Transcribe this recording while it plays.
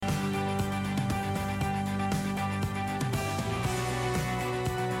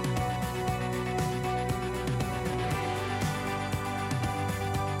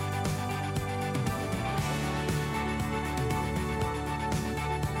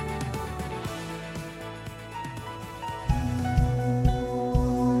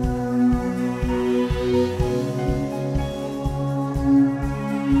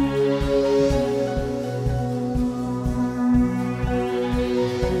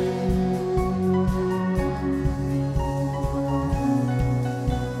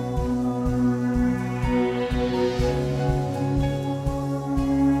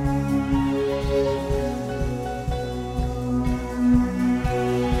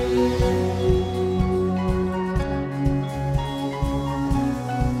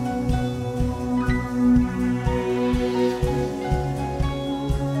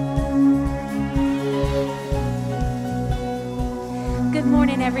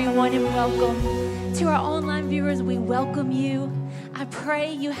everyone, and welcome. To our online viewers, we welcome you. I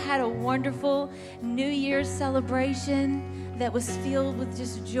pray you had a wonderful New Year's celebration that was filled with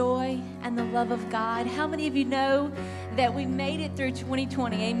just joy and the love of God. How many of you know that we made it through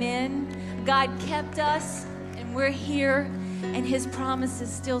 2020? Amen. God kept us, and we're here, and His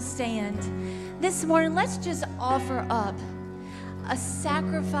promises still stand. This morning, let's just offer up a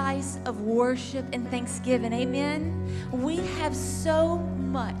sacrifice of worship and thanksgiving. Amen. We have so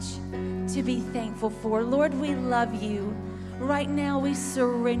much to be thankful for. Lord, we love you. Right now we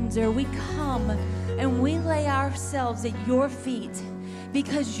surrender. We come and we lay ourselves at your feet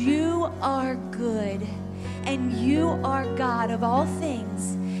because you are good and you are God of all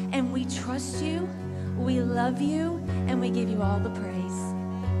things. And we trust you, we love you, and we give you all the praise.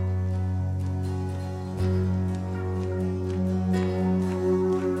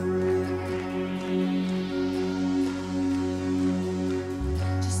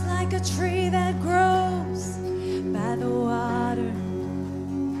 Tree that grows by the water.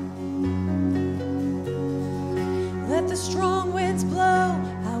 Let the strong winds blow,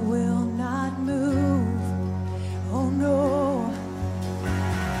 I will not move. Oh no.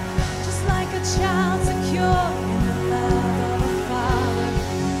 Just like a child secure in the love of a father.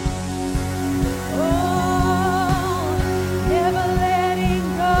 Oh, never letting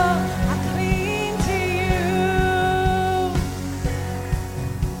go, I cling to you.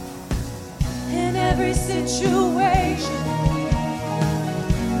 In every situation,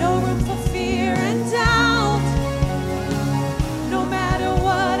 no room for fear and doubt. No matter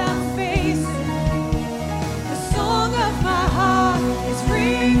what I'm facing, the song of my heart is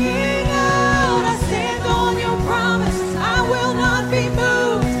ringing out. I stand on your promise, I will not be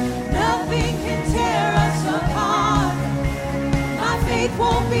moved. Nothing can tear us apart. My faith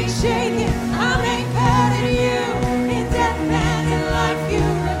won't be shaken, I'm anchored in you. In death and in life you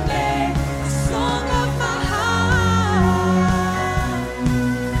remain. The song of my heart.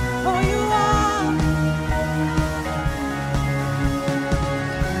 Oh, you are.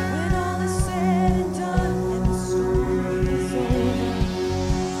 When all is said and done and the story is over,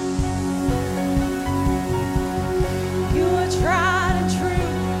 you are tried and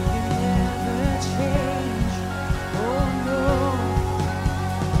true, you never change. Oh no.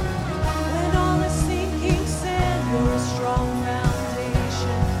 When all is sinking sand, you're a strong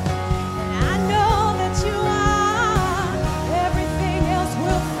foundation. And I know that you are. Everything else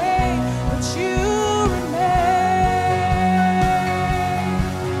will fade, but you remain.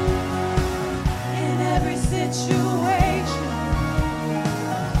 In every situation,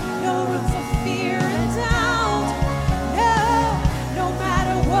 no room for fear and doubt. No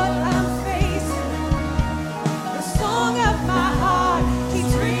matter what I'm facing, the song of my heart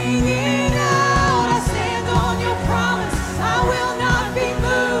keeps ringing out. I stand on your promise, I will not be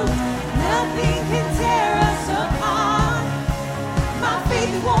moved. Nothing can tear us apart. My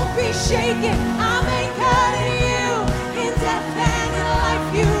faith won't be shaken, I'm anchored in you. In death and in life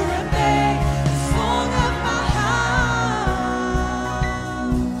you remain. The song of my heart.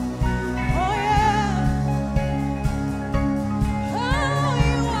 Oh yeah. Oh,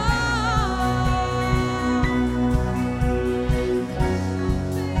 you are.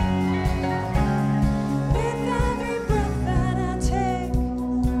 With every breath that I take,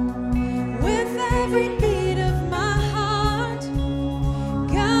 with every beat of my heart,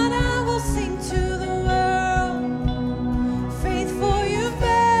 God, I will sing to the world. Faithful you've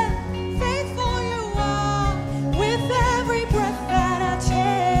been, faithful you are. With every breath that I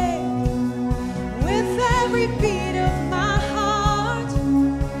take, with every beat of my heart,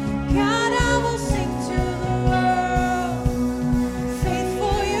 God, I will sing to the world.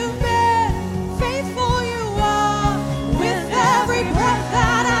 Faithful you've been, faithful you are. With every breath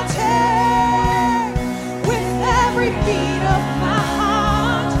that I take, with every beat of my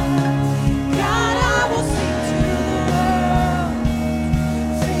heart, God, I will sing to the world.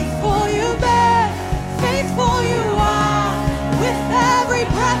 Faithful you've been, faithful you are. With every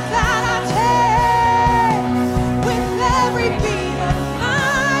breath that I take, with every beat of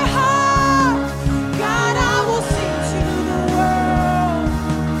my heart, God, I will sing to the world.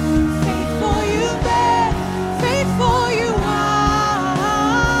 Faithful you've been, faithful you are.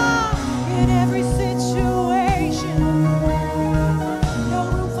 In every situation, no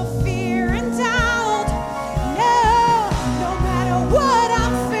room for fear and doubt. No matter what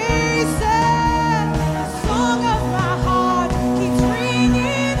I'm facing, the song of my heart keeps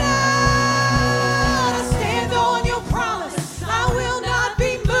ringing out.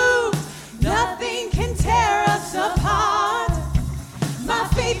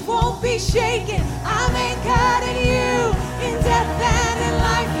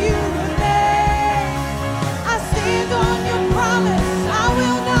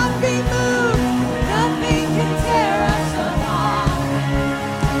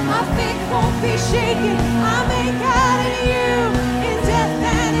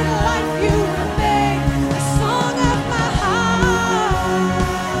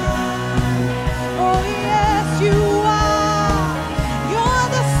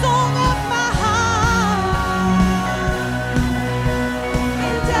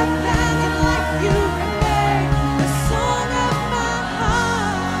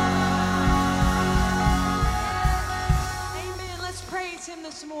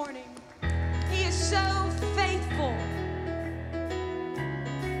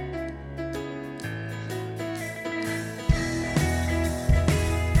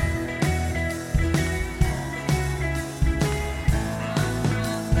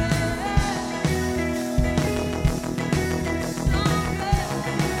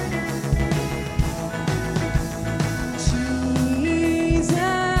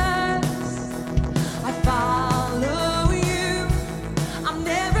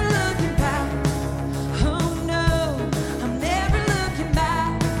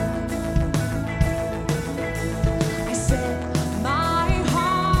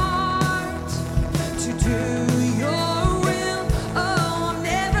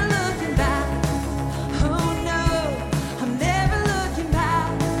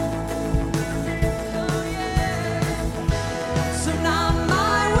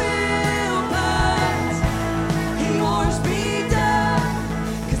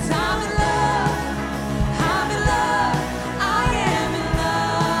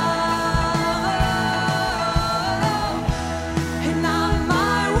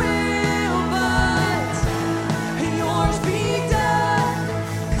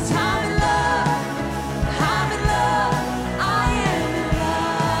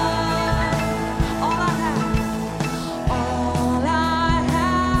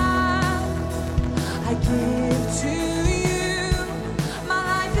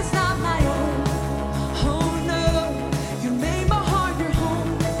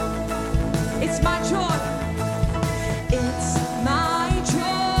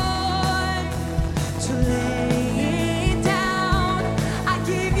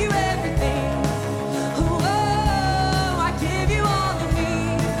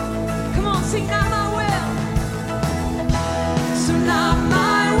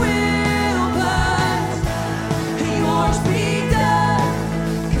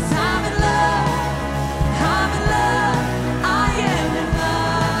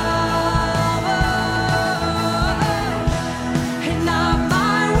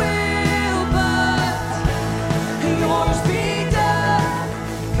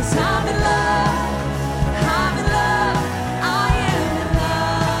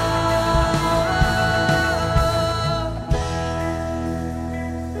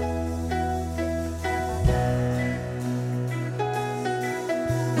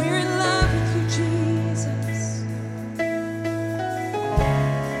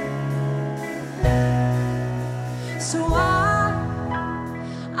 So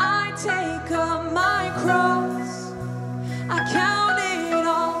I take up my cross. I count it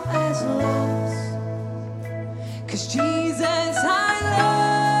all as loss. 'Cause Jesus, I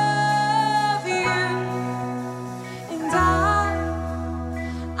love you. And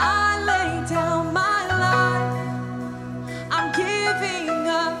I lay down my life. I'm giving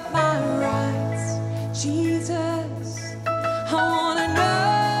up my rights. Jesus, I wanna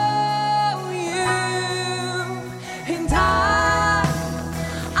know you. And I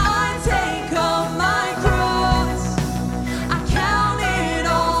take up my cross. I count it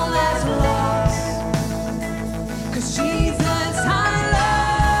all as loss. 'Cause Jesus, I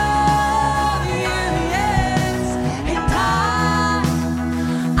love you, yes. And I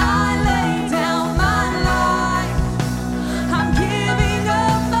lay down my life. I'm giving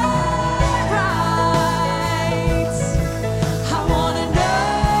up my rights. I wanna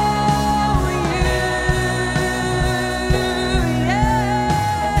know you,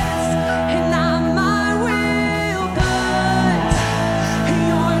 yes. And not my will, but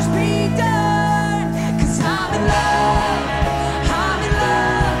yours be done. 'Cause I'm in love, I'm in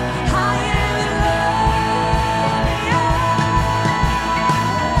love, I am in love,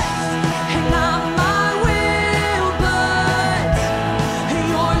 yes. And not my will, but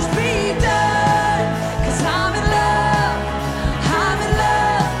yours be done. 'Cause I'm in love, I'm in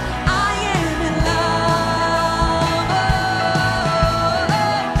love, I am in love.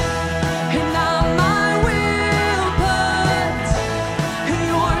 And not my will, but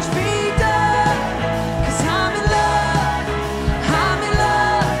yours be done. 'Cause I'm in love,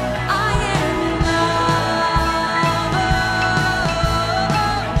 I am in love.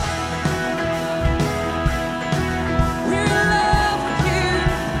 We're in love with you.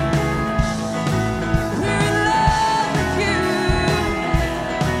 We're in love with you.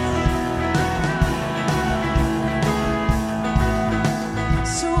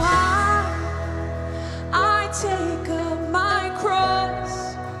 So I take up my cross.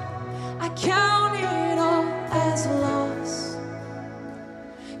 I count it all as loss.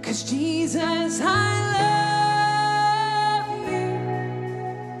 'Cause Jesus, I love you.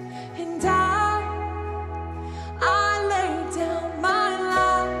 And I lay down my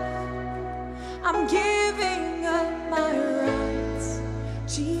life. I'm giving up my rights.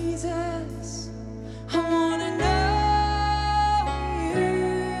 Jesus, I wanna know you.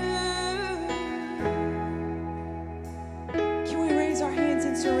 Can we raise our hands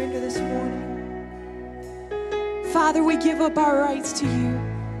and surrender this morning? Father, we give up our rights to you.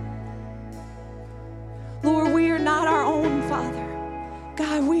 Lord, we are not our own, Father.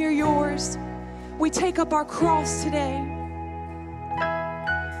 God, we are yours. We take up our cross today.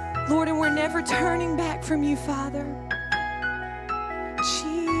 Lord, and we're never turning back from you, Father.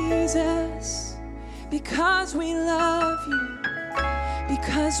 Jesus, because we love you,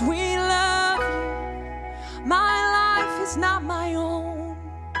 because we love you, my life is not my own.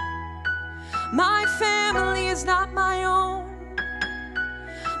 My family is not my own.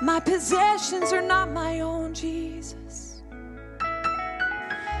 My possessions are not my own, Jesus.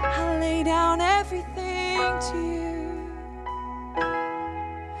 I lay down everything to you.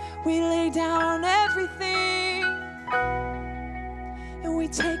 We lay down everything, and we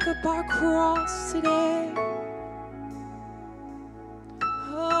take up our cross today.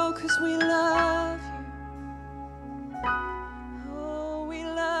 Oh, 'cause we love you. Oh, we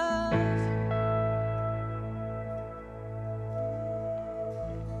love you.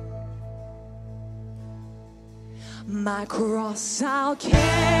 My cross I'll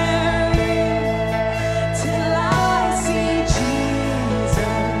carry till I see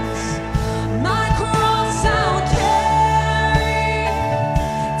Jesus. My cross I'll carry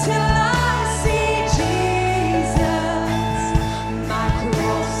till I see Jesus. My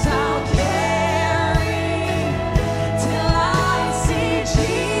cross I'll carry till I see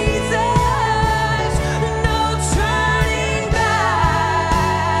Jesus. No turning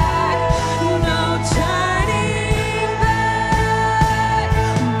back, no turning back.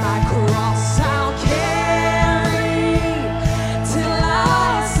 My cross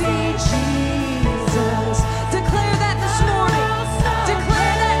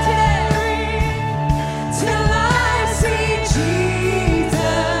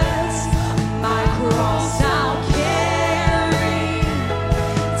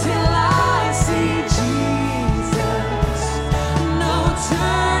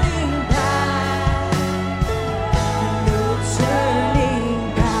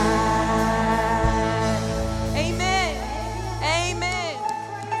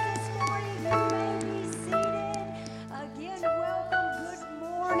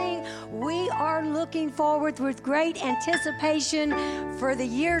looking forward with great anticipation for the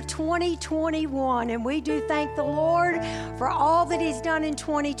year 2021. And we do thank the Lord for all that He's done in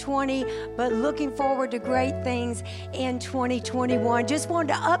 2020, but looking forward to great things in 2021. Just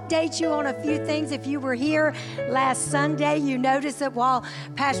wanted to update you on a few things. If you were here last Sunday, you noticed that while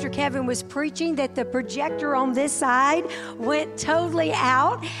Pastor Kevin was preaching, that the projector on this side went totally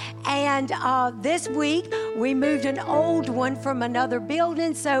out. And this week, we moved an old one from another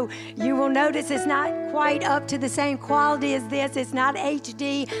building, so you will notice it's not quite up to the same quality as this. It's not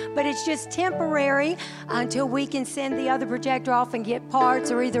HD, but it's just temporary until we can send the other projector off and get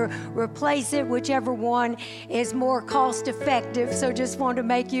parts or either replace it, whichever one is more cost effective. So just wanted to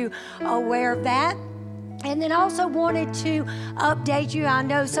make you aware of that. And then also wanted to update you. I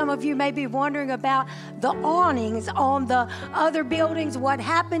know some of you may be wondering about the awnings on the other buildings. What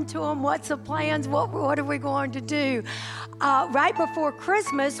happened to them? What's the plans? What are we going to do? Right before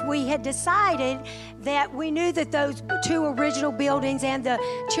Christmas, we had decided that we knew that those two original buildings and the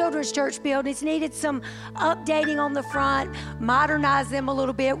children's church buildings needed some updating on the front, modernize them a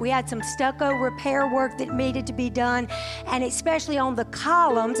little bit. We had some stucco repair work that needed to be done, and especially on the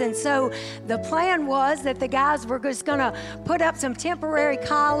columns. And so the plan was that the guys were just going to put up some temporary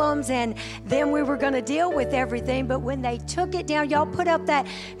columns, and then we were going to deal with everything. But when they took it down, y'all put up that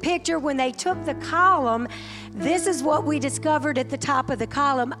picture, when they took the column, this is what we discovered at the top of the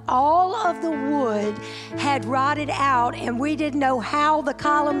column. All of the wood had rotted out, and we didn't know how the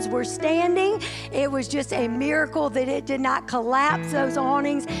columns were standing. It was just a miracle that it did not collapse, those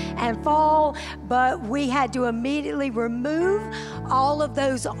awnings, and fall. But we had to immediately remove all of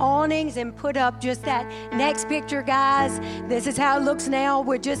those awnings and put up just that next picture, guys. This is how it looks now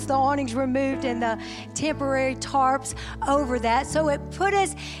with just the awnings removed and the temporary tarps over that. So it put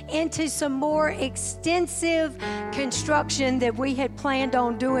us into some more extensive construction that we had planned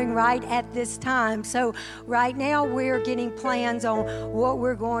on doing right at this time. So right now we're getting plans on what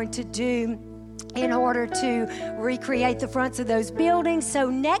we're going to do in order to recreate the fronts of those buildings. So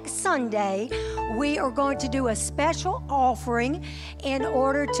next Sunday, we are going to do a special offering in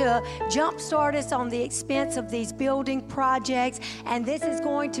order to jumpstart us on the expense of these building projects. And this is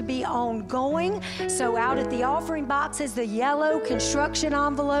going to be ongoing. So out at the offering boxes, the yellow construction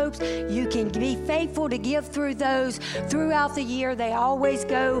envelopes, you can be faithful to give through those throughout the year. They always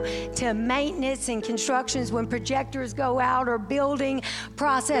go to maintenance and constructions when projectors go out or building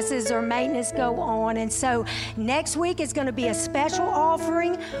processes or maintenance go on. And so next week is going to be a special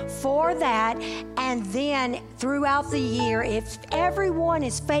offering for that. And then throughout the year, if everyone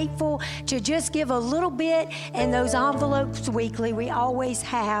is faithful to just give a little bit in those envelopes weekly, we always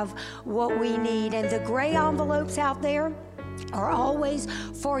have what we need. And the gray envelopes out there are always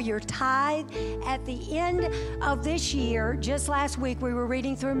for your tithe. At the end of this year, just last week, we were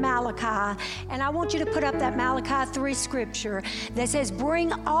reading through Malachi, and I want you to put up that Malachi 3 scripture that says,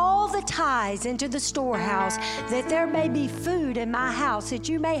 "Bring all the tithes into the storehouse, that there may be food in my house, that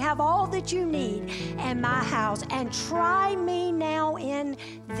you may have all that you need in my house. And try me now in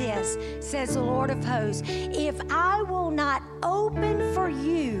this, says the Lord of hosts, if I will not open for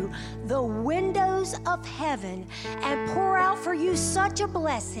you the windows of heaven and pour out for you such a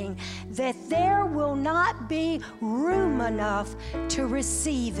blessing that there will not be room enough to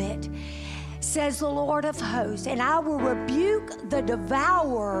receive it, says the Lord of hosts. And I will rebuke the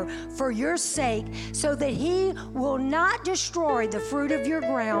devourer for your sake, so that he will not destroy the fruit of your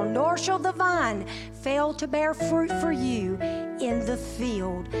ground, nor shall the vine fail to bear fruit for you in the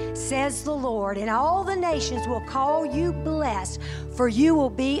field, says the Lord. And all the nations will call you blessed, for you will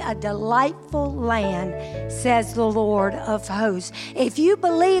be a delightful land, says the Lord of hosts." If you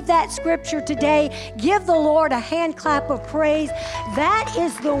believe that scripture today, give the Lord a hand clap of praise. That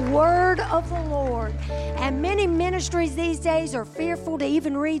is the word of the Lord. And many ministries these days are fearful to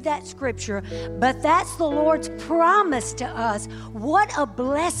even read that scripture, but that's the Lord's promise to us. What a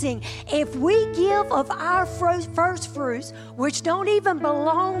blessing. If we give of our first fruits, which don't even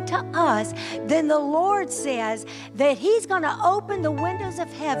belong to us, then the Lord says that He's going to open the windows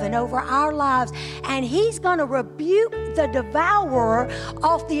of heaven over our lives, and He's going to rebuke the devourer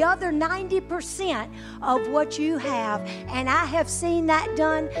off the other 90% of what you have. And I have seen that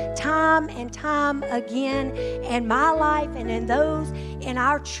done time and time again in my life and in those in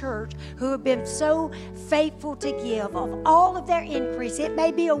our church who have been so faithful to give of all of their increase. It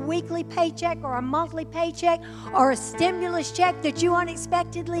may be a weekly paycheck or a monthly paycheck or a stimulus check that you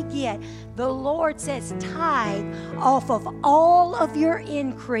unexpectedly get. The Lord says tithe off of all of your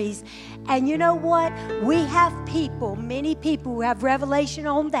increase. And you know what? We have people, many people who have revelation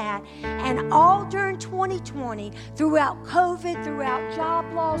on that. And all during 2020, throughout COVID, throughout job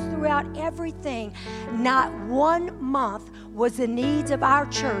loss, cross, throughout everything, not one month was the needs of our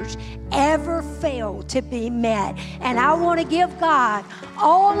church ever failed to be met. And I want to give God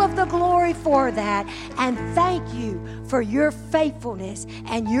all of the glory for that and thank you for your faithfulness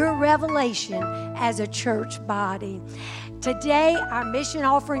and your revelation as a church body. Today, our mission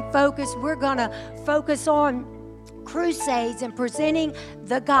offering focus, we're going to focus on crusades and presenting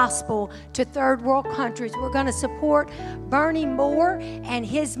the gospel to third world countries. We're going to support Bernie Moore and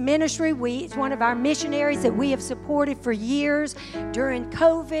his ministry. He's one of our missionaries that we have supported for years. During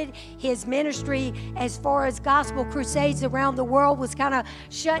COVID, his ministry as far as gospel crusades around the world was kind of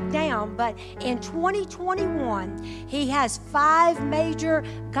shut down. But in 2021, he has 5 major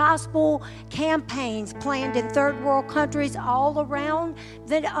gospel campaigns planned in third world countries all around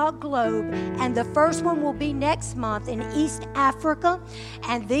the globe. And the first one will be next month in East Africa.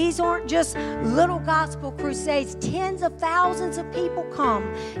 And these aren't just little gospel crusades. Tens of thousands of people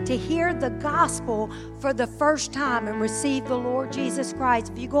come to hear the gospel for the first time and receive the Lord Jesus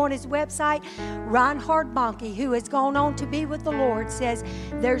Christ. If you go on his website, Reinhard Bonnke, who has gone on to be with the Lord, says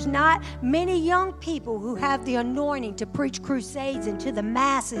there's not many young people who have the anointing to preach crusades into the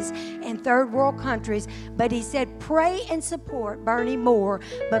masses in third world countries. But he said, pray and support Bernie Moore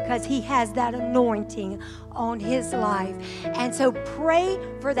because he has that anointing on his life. And so pray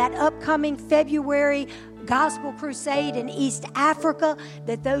for that upcoming February gospel crusade in East Africa,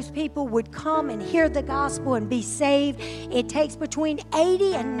 that those people would come and hear the gospel and be saved. It takes between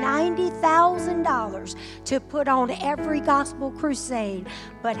 $80,000 and $90,000 to put on every gospel crusade.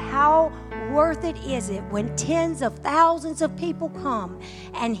 But how worth it is it when tens of thousands of people come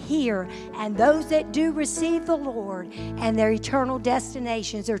and hear, and those that do receive the Lord and their eternal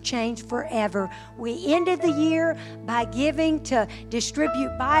destinations are changed forever. We ended the year by giving to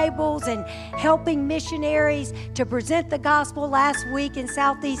distribute Bibles and helping missionaries to present the gospel last week in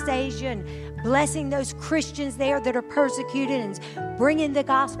Southeast Asia and blessing those Christians there that are persecuted and bringing the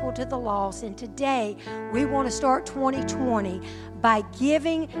gospel to the lost. And today we want to start 2020 by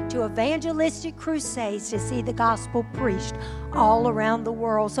giving to evangelistic crusades to see the gospel preached all around the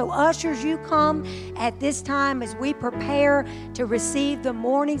world. So ushers, you come at this time as we prepare to receive the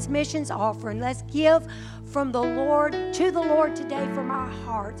morning's missions offering. Let's give from the Lord to the Lord today from our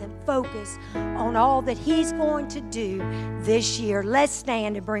hearts and focus on all that he's going to do this year. Let's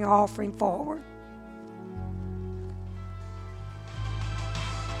stand and bring our offering forward.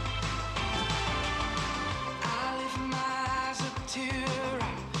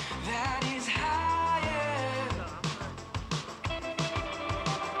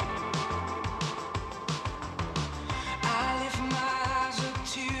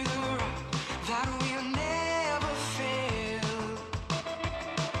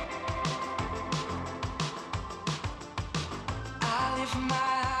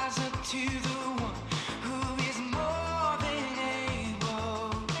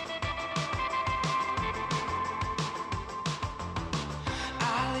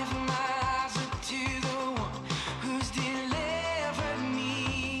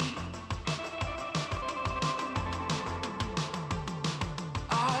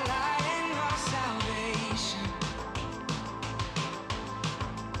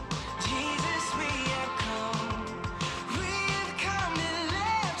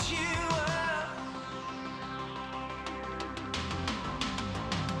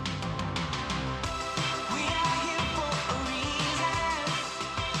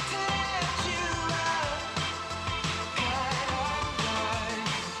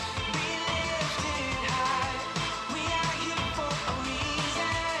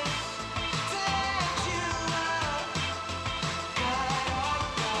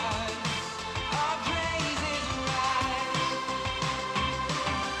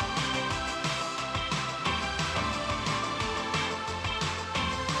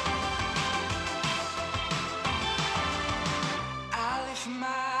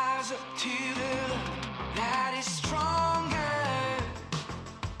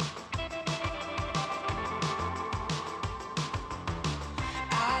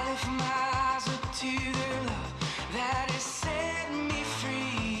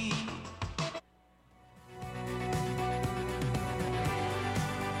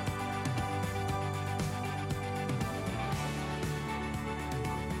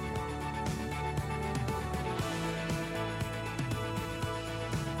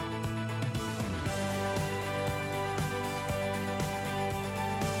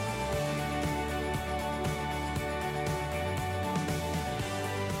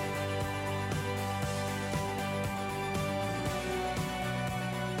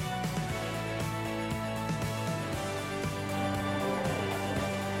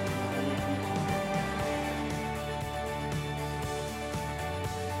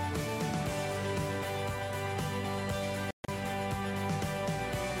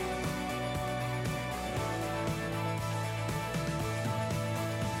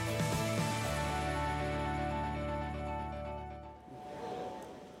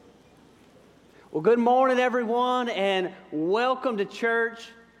 Well, good morning, everyone, and welcome to church.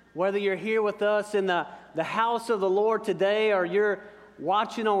 Whether you're here with us in the house of the Lord today or you're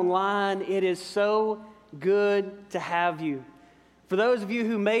watching online, it is so good to have you. For those of you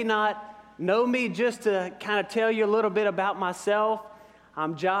who may not know me, just to kind of tell you a little bit about myself,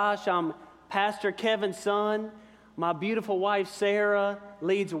 I'm Josh. I'm Pastor Kevin's son. My beautiful wife, Sarah,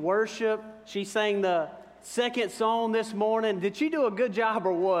 leads worship. She sang the second song this morning. Did she do a good job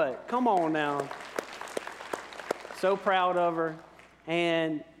or what? Come on now. So proud of her.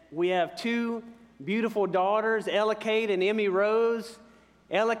 And we have two beautiful daughters, Ella Kate and Emmy Rose.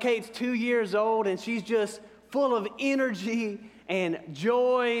 Ella Kate's 2 years old, and she's just full of energy and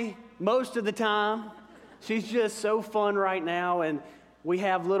joy most of the time. She's just so fun right now. And we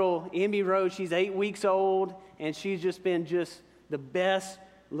have little Emmy Rose. She's 8 weeks old, and she's just been just the best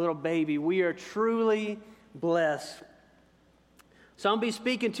little baby. We are truly blessed. So I'm going to be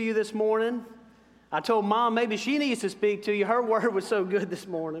speaking to you this morning. I told Mom maybe she needs to speak to you. Her word was so good this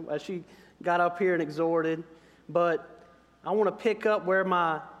morning as she got up here and exhorted. But I want to pick up where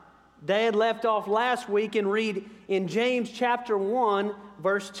my dad left off last week and read in James chapter 1,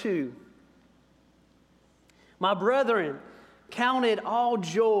 verse 2. My brethren, count it all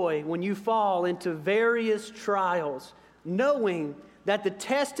joy when you fall into various trials, knowing that the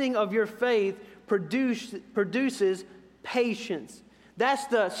testing of your faith produces patience. That's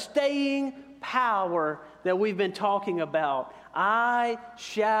the staying power that we've been talking about. I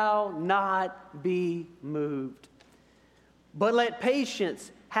shall not be moved. But let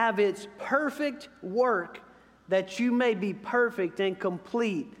patience have its perfect work, that you may be perfect and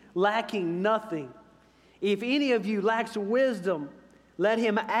complete, lacking nothing. If any of you lacks wisdom, let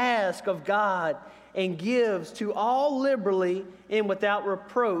him ask of God, and gives to all liberally and without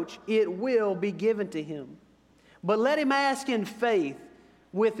reproach, it will be given to him. But let him ask in faith,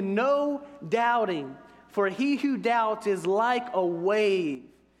 with no doubting, for he who doubts is like a wave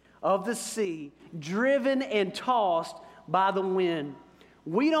of the sea, driven and tossed by the wind.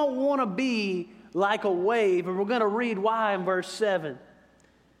 We don't want to be like a wave, and we're going to read why in verse 7.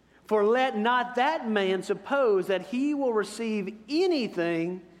 For let not that man suppose that he will receive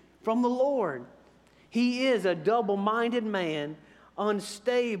anything from the Lord. He is a double-minded man,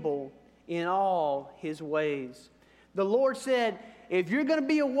 unstable in all his ways. The Lord said, if you're going to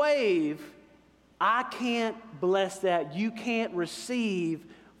be a wave, I can't bless that. You can't receive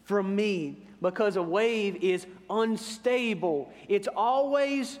from me, because a wave is unstable. It's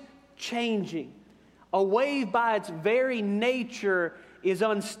always changing. A wave by its very nature is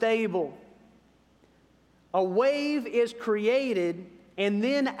unstable. A wave is created and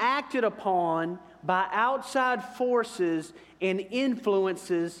then acted upon by outside forces and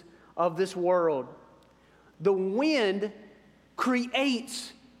influences of this world. The wind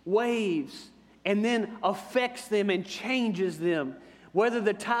creates waves and then affects them and changes them. Whether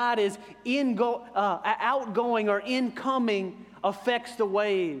the tide is outgoing or incoming affects the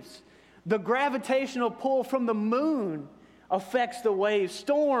waves. The gravitational pull from the moon affects the waves.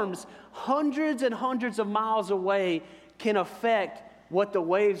 Storms hundreds and hundreds of miles away can affect what the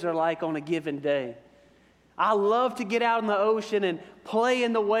waves are like on a given day. I love to get out in the ocean and play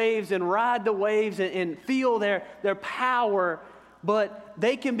in the waves and ride the waves and feel their power, but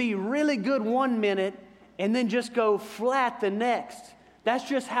they can be really good 1 minute and then just go flat the next. That's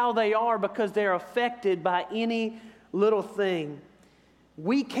just how they are, because they're affected by any little thing.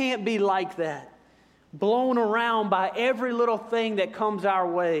 We can't be like that, blown around by every little thing that comes our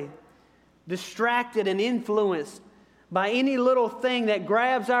way, distracted and influenced by any little thing that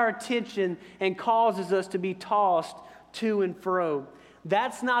grabs our attention and causes us to be tossed to and fro.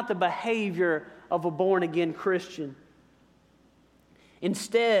 That's not the behavior of a born-again Christian.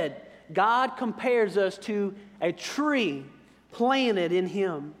 Instead, God compares us to a tree planted in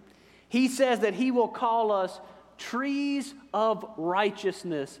Him. He says that He will call us trees of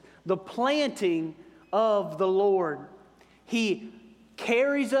righteousness, the planting of the Lord. He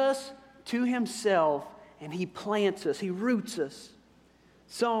carries us to Himself, and He plants us, He roots us.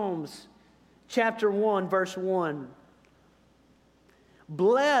 Psalms chapter 1, verse 1.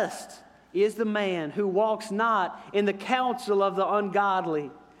 Blessed is the man who walks not in the counsel of the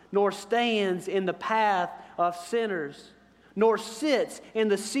ungodly, nor stands in the path of sinners, nor sits in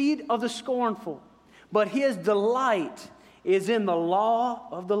the seat of the scornful. But his delight is in the law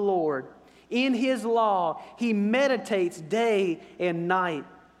of the Lord. In His law he meditates day and night.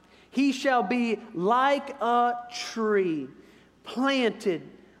 He shall be like a tree planted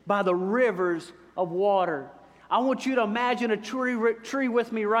by the rivers of water. I want you to imagine a tree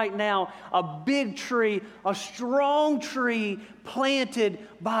with me right now, a big tree, a strong tree planted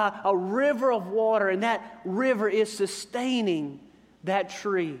by a river of water, and that river is sustaining that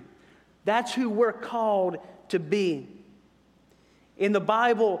tree. That's who we're called to be. In the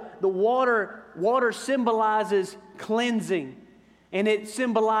Bible, the water symbolizes cleansing, and it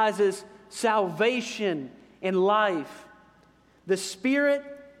symbolizes salvation and life. The Spirit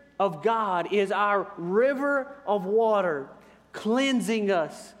of God is our river of water, cleansing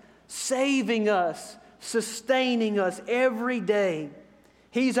us, saving us, sustaining us every day.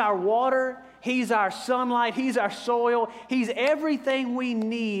 He's our water, He's our sunlight, He's our soil, He's everything we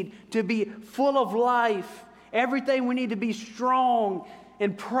need to be full of life, everything we need to be strong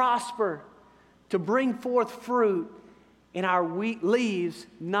and prosper, to bring forth fruit, and our leaves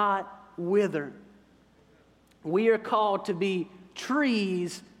not wither. We are called to be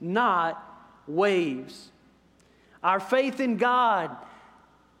trees, not waves. Our faith in God,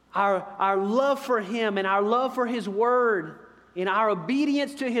 our love for Him, and our love for His Word, and our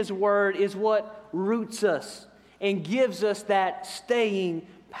obedience to His Word is what roots us and gives us that staying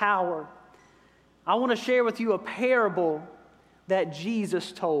power. I want to share with you a parable that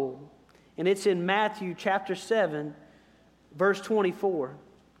Jesus told, and it's in Matthew chapter 7, verse 24.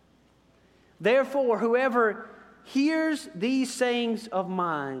 Therefore, whoever hears these sayings of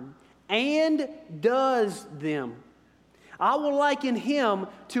mine and does them, I will liken him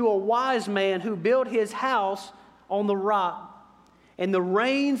to a wise man who built his house on the rock. And the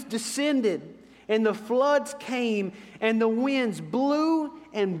rains descended, and the floods came, and the winds blew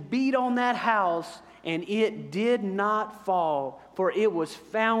and beat on that house, and it did not fall, for it was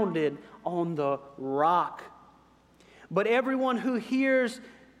founded on the rock. But everyone who hears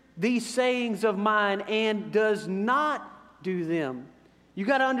these sayings of mine and does not do them. You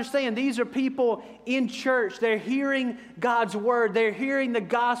got to understand, these are people in church. They're hearing God's word. They're hearing the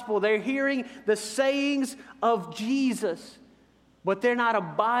gospel. They're hearing the sayings of Jesus, but they're not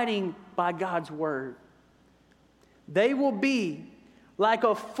abiding by God's word. They will be like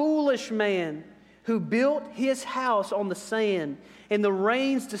a foolish man who built his house on the sand, and the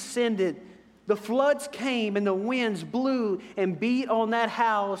rains descended, the floods came, and the winds blew and beat on that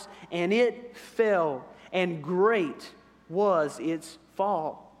house, and it fell, and great was its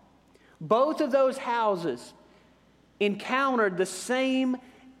fall. Both of those houses encountered the same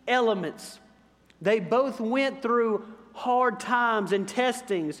elements. They both went through hard times and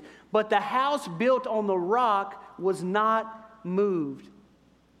testings, but the house built on the rock was not moved.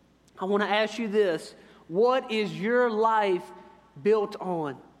 I want to ask you this: what is your life built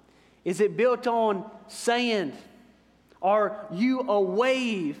on? Is it built on sand? Are you a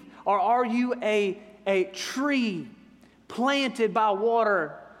wave? Or are you a tree planted by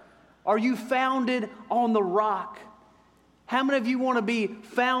water? Are you founded on the rock? How many of you want to be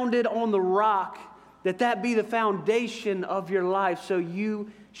founded on the rock? That be the foundation of your life, so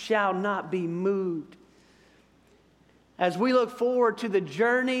you shall not be moved. As we look forward to the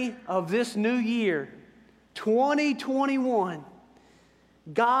journey of this new year, 2021,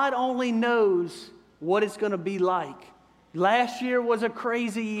 God only knows what it's going to be like. Last year was a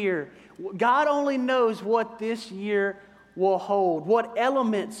crazy year. God only knows what this year will hold, what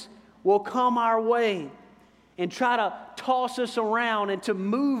elements will come our way and try to toss us around and to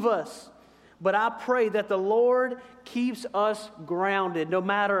move us. But I pray that the Lord keeps us grounded. No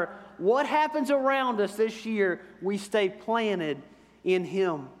matter what happens around us this year, we stay planted in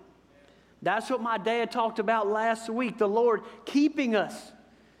Him. That's what my dad talked about last week, the Lord keeping us.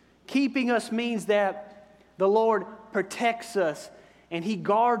 Keeping us means that the Lord protects us and He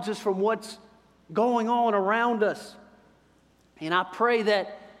guards us from what's going on around us. And I pray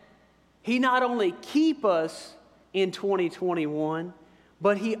that He not only keep us in 2021,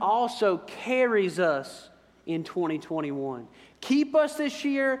 but He also carries us in 2021. Keep us this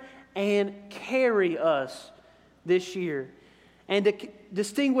year and carry us this year. And to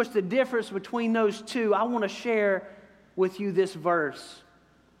distinguish the difference between those two, I want to share with you this verse.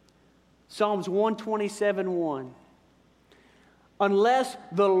 Psalms 127:1. Unless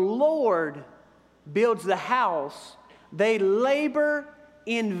the Lord builds the house, they labor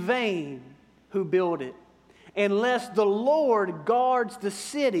in vain who build it. Unless the Lord guards the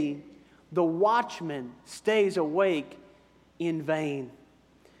city, the watchman stays awake in vain.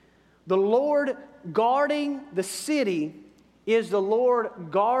 The Lord guarding the city is the Lord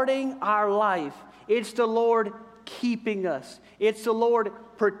guarding our life. It's the Lord keeping us. It's the Lord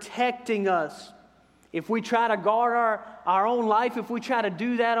protecting us. If we try to guard our own life, if we try to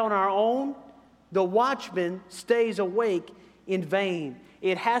do that on our own, the watchman stays awake in vain.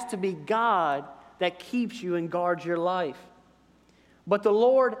 It has to be God that keeps you and guards your life. But the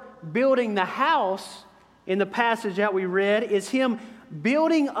Lord building the house in the passage that we read is Him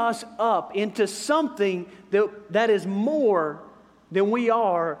building us up into something that is more than we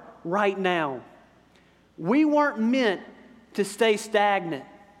are right now. We weren't meant to stay stagnant.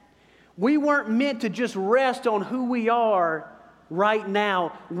 We weren't meant to just rest on who we are right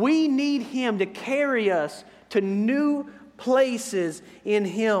now. We need Him to carry us to new places in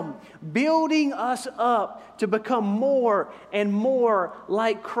Him, building us up to become more and more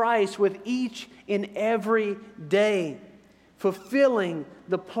like Christ with each and every day, fulfilling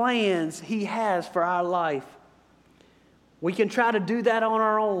the plans He has for our life. We can try to do that on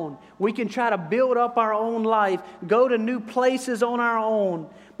our own. We can try to build up our own life, go to new places on our own,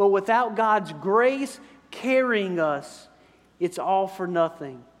 but without God's grace carrying us, it's all for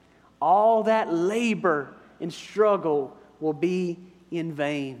nothing. All that labor and struggle will be in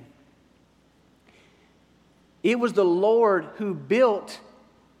vain. It was the Lord who built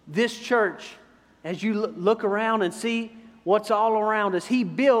this church. As you look around and see what's all around us, He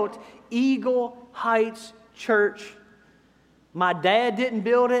built Eagle Heights Church. My dad didn't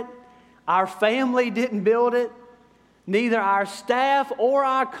build it. Our family didn't build it. Neither our staff or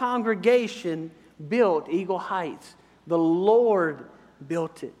our congregation built Eagle Heights. The Lord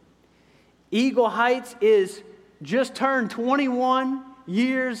built it. Eagle Heights is just turned 21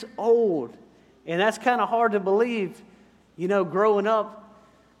 years old. And that's kind of hard to believe, growing up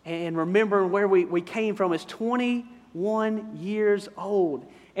and remembering where we came from. It's 21 years old.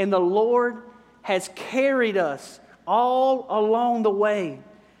 And the Lord has carried us all along the way.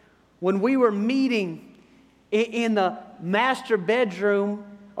 When we were meeting in the master bedroom,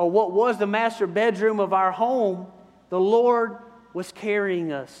 or what was the master bedroom of our home, the Lord was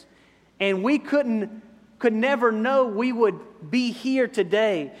carrying us. And we could never know we would be here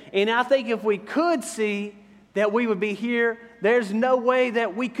today. And I think if we could see that we would be here, there's no way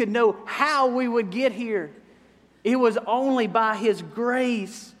that we could know how we would get here. It was only by His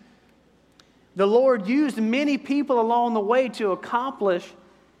grace. The Lord used many people along the way to accomplish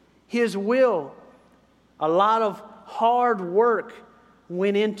His will. A lot of hard work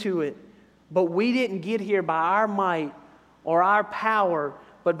went into it, but we didn't get here by our might or our power,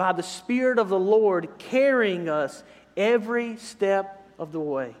 but by the Spirit of the Lord carrying us every step of the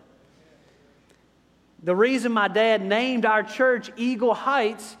way. The reason my dad named our church Eagle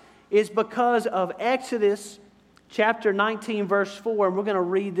Heights is because of Exodus chapter 19, verse 4, and we're going to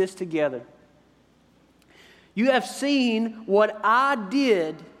read this together. You have seen what I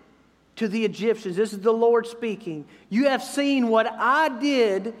did to the Egyptians. This is the Lord speaking. You have seen what I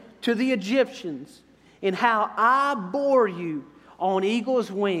did to the Egyptians and how I bore you on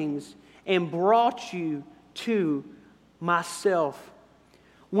eagle's wings and brought you to myself.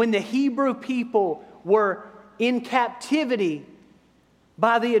 When the Hebrew people were in captivity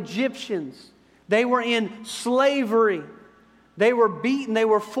by the Egyptians, they were in slavery, they were beaten, they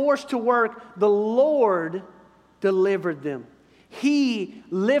were forced to work, the Lord delivered them. He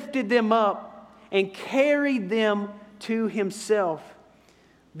lifted them up and carried them to Himself.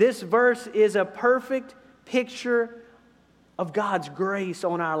 This verse is a perfect picture of God's grace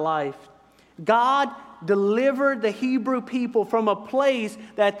on our life. God delivered the Hebrew people from a place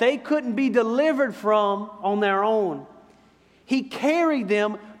that they couldn't be delivered from on their own. He carried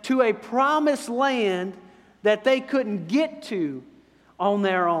them to a promised land that they couldn't get to on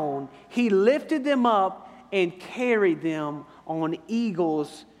their own. He lifted them up and carried them on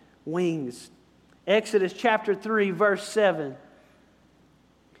eagle's wings. Exodus chapter 3, verse 7.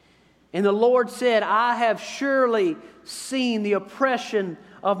 And the Lord said, I have surely seen the oppression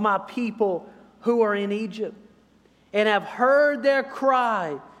of my people who are in Egypt, and have heard their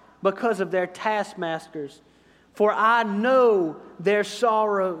cry because of their taskmasters, for I know their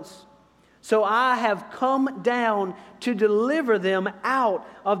sorrows. So I have come down to deliver them out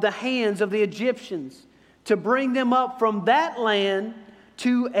of the hands of the Egyptians, to bring them up from that land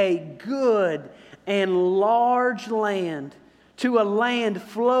to a good and large land, to a land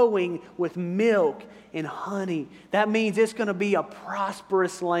flowing with milk and honey. That means it's going to be a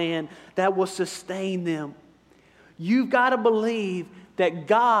prosperous land that will sustain them. You've got to believe that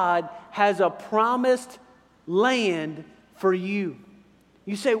God has a promised land for you.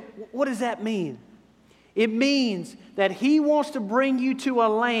 You say, what does that mean? It means that He wants to bring you to a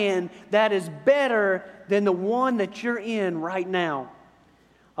land that is better than the one that you're in right now.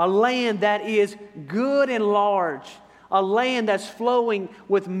 A land that is good and large. A land that's flowing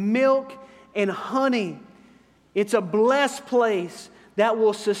with milk and honey. It's a blessed place that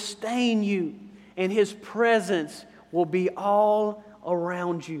will sustain you, and His presence will be all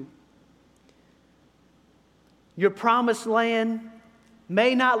around you. Your promised land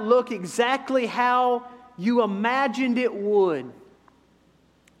may not look exactly how you imagined it would,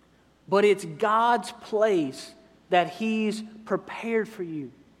 but it's God's place that He's prepared for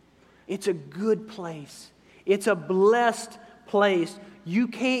you. It's a good place. It's a blessed place. You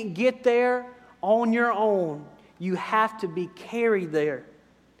can't get there on your own. You have to be carried there.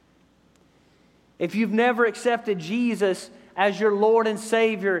 If you've never accepted Jesus as your Lord and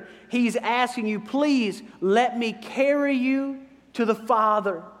Savior, He's asking you, please let me carry you to the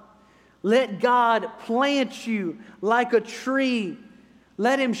Father. Let God plant you like a tree.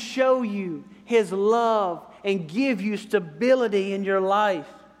 Let Him show you His love and give you stability in your life.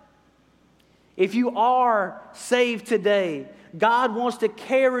 If you are saved today, God wants to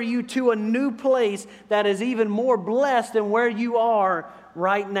carry you to a new place that is even more blessed than where you are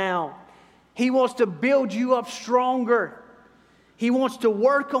right now. He wants to build you up stronger. He wants to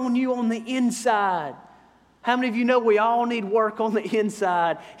work on you on the inside. How many of you know we all need work on the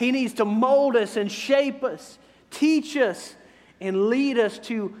inside? He needs to mold us and shape us, teach us, and lead us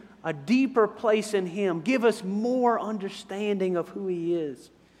to a deeper place in Him. Give us more understanding of who He is.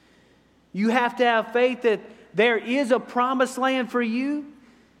 You have to have faith that there is a promised land for you,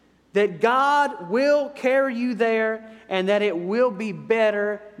 that God will carry you there, and that it will be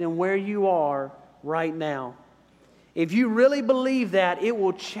better than where you are right now. If you really believe that, it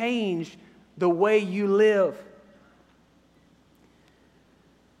will change the way you live.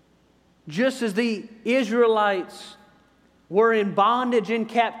 Just as the Israelites were in bondage in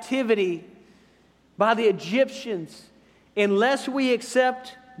captivity by the Egyptians, unless we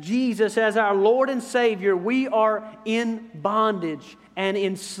accept Jesus as our Lord and Savior, we are in bondage and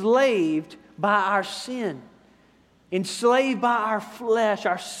enslaved by our sin, enslaved by our flesh,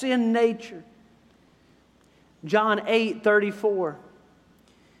 our sin nature. John 8:34.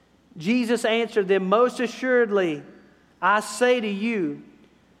 Jesus answered them, "Most assuredly, I say to you,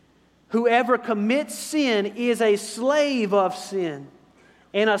 whoever commits sin is a slave of sin,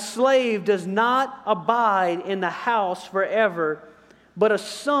 and a slave does not abide in the house forever, but a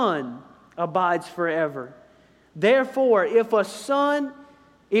son abides forever. Therefore, if the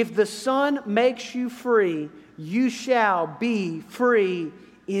Son makes you free, you shall be free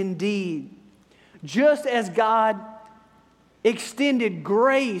indeed." Just as God extended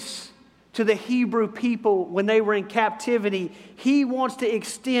grace to the Hebrew people when they were in captivity, He wants to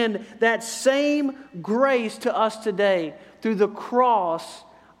extend that same grace to us today through the cross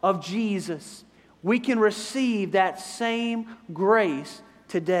of Jesus. We can receive that same grace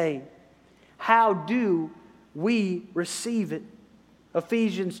today. How do we receive it?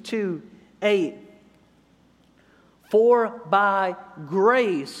 Ephesians 2:8. For by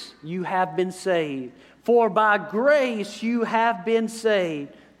grace you have been saved. For by grace you have been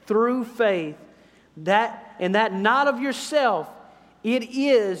saved through faith. That not of yourself, it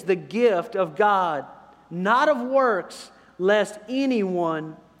is the gift of God, not of works, lest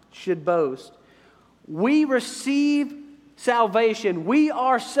anyone should boast. We receive salvation. We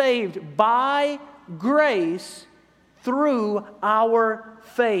are saved by grace through our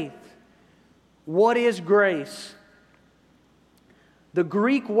faith. What is grace? The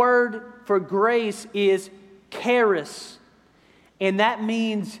Greek word for grace is charis, and that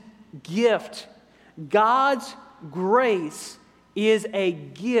means gift. God's grace is a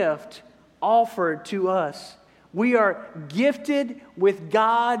gift offered to us. We are gifted with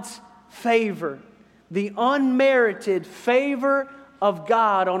God's favor, the unmerited favor of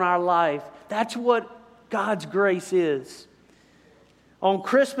God on our life. That's what God's grace is. On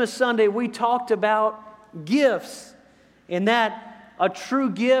Christmas Sunday, we talked about gifts, and that a true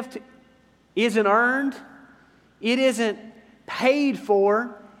gift isn't earned, it isn't paid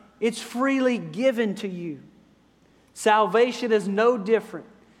for, it's freely given to you. Salvation is no different.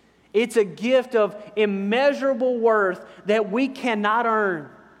 It's a gift of immeasurable worth that we cannot earn.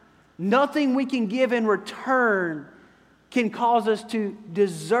 Nothing we can give in return can cause us to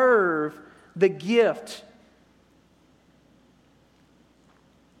deserve the gift.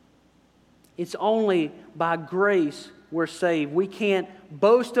 It's only by grace we're saved. We can't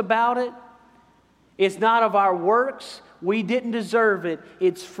boast about it. It's not of our works. We didn't deserve it.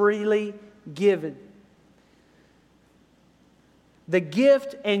 It's freely given. The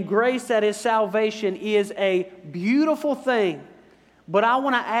gift and grace that is salvation is a beautiful thing. But I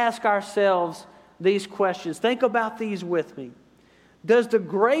want to ask ourselves these questions. Think about these with me. Does the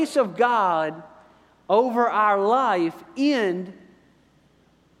grace of God over our life end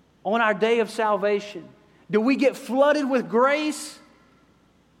on our day of salvation? Do we get flooded with grace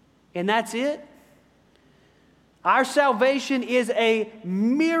and that's it? Our salvation is a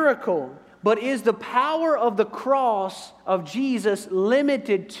miracle, but is the power of the cross of Jesus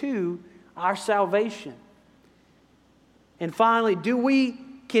limited to our salvation? And finally, do we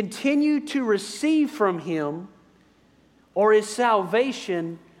continue to receive from Him, or is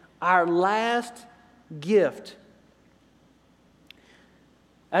salvation our last gift?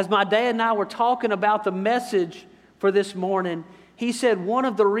 As my dad and I were talking about the message for this morning, he said one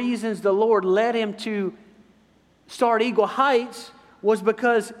of the reasons the Lord led him to start Eagle Heights was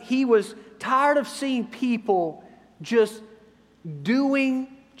because he was tired of seeing people just doing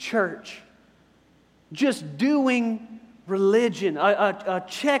church, just doing religion, a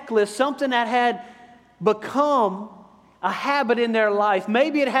checklist, something that had become a habit in their life.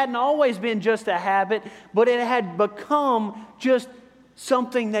 Maybe it hadn't always been just a habit, but it had become just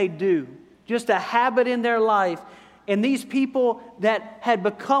something they do, just a habit in their life. And these people that had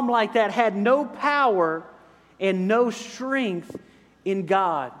become like that had no power and no strength in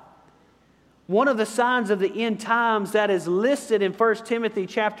God. One of the signs of the end times that is listed in 1 Timothy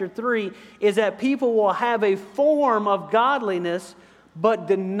chapter 3 is that people will have a form of godliness but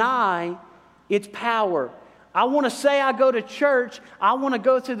deny its power. I want to say I go to church, I want to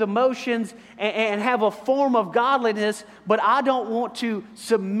go through the motions and have a form of godliness, but I don't want to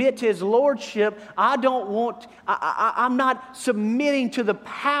submit to His lordship. I'm not submitting to the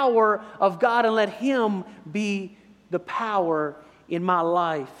power of God and let Him be the power in my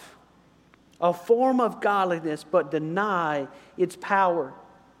life. A form of godliness, but deny its power.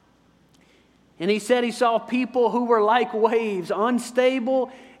 And he said he saw people who were like waves, unstable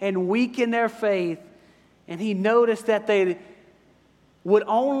and weak in their faith. And he noticed that they would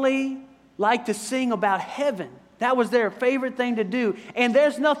only like to sing about heaven. That was their favorite thing to do. And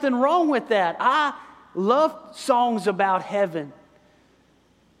there's nothing wrong with that. I love songs about heaven.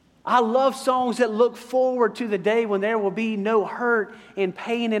 I love songs that look forward to the day when there will be no hurt and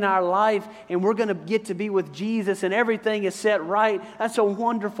pain in our life and we're going to get to be with Jesus and everything is set right. That's a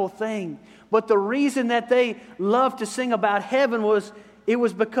wonderful thing. But the reason that they loved to sing about heaven was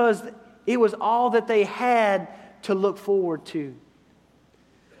because it was all that they had to look forward to.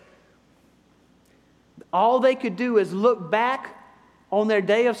 All they could do is look back on their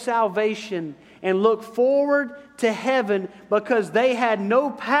day of salvation and look forward to heaven because they had no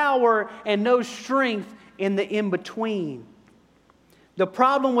power and no strength in the in-between. The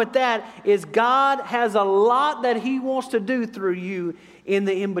problem with that is God has a lot that He wants to do through you in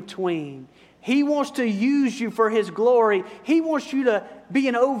the in-between. He wants to use you for His glory. He wants you to be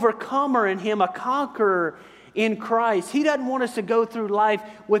an overcomer in Him, a conqueror in Christ. He doesn't want us to go through life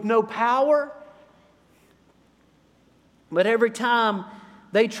with no power. But every time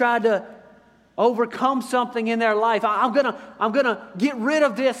they try to overcome something in their life, I'm gonna get rid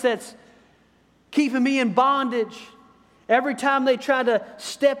of this that's keeping me in bondage. Every time they try to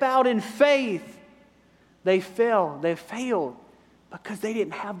step out in faith, they fell. They failed because they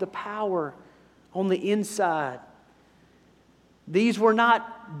didn't have the power on the inside. These were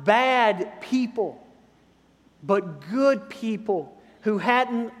not bad people, but good people who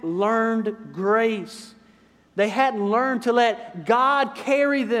hadn't learned grace. They hadn't learned to let God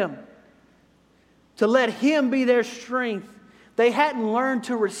carry them, to let Him be their strength. They hadn't learned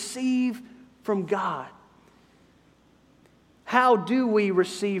to receive from God. How do we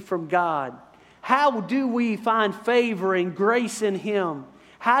receive from God? How do we find favor and grace in Him?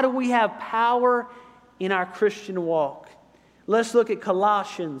 How do we have power in our Christian walk? Let's look at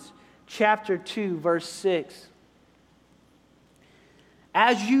Colossians chapter 2, verse 6.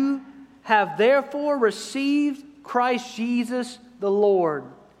 As you have therefore received Christ Jesus the Lord,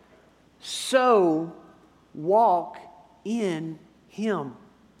 so walk in Him,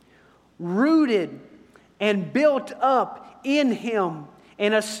 rooted and built up in Him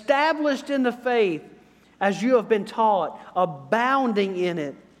and established in the faith as you have been taught, abounding in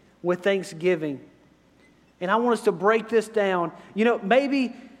it with thanksgiving. And I want us to break this down. You know,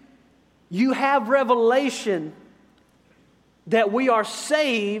 maybe you have revelation that we are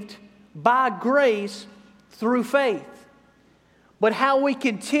saved by grace through faith. But how we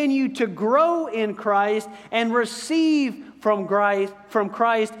continue to grow in Christ and receive from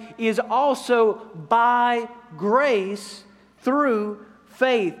Christ is also by grace through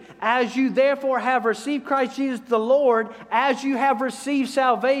faith. As you therefore have received Christ Jesus the Lord, as you have received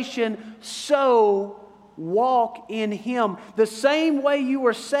salvation, so walk in Him. The same way you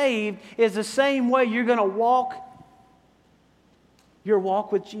were saved is the same way you're going to walk your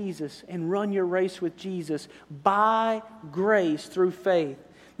walk with Jesus and run your race with Jesus, by grace through faith.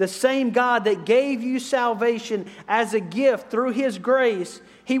 The same God that gave you salvation as a gift through His grace,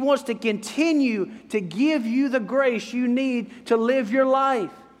 He wants to continue to give you the grace you need to live your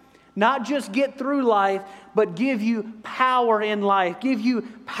life. Not just get through life, but give you power in life. Give you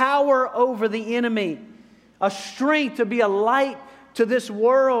power over the enemy. A strength to be a light to this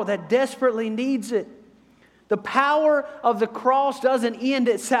world that desperately needs it. The power of the cross doesn't end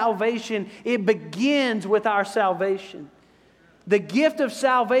at salvation. It begins with our salvation. The gift of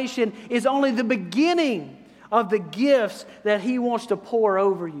salvation is only the beginning of the gifts that He wants to pour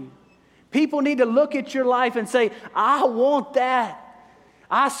over you. People need to look at your life and say, I want that.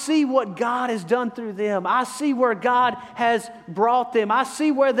 I see what God has done through them. I see where God has brought them. I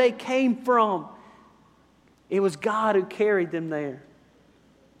see where they came from. It was God who carried them there.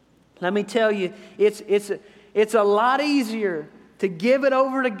 Let me tell you, it's a lot easier to give it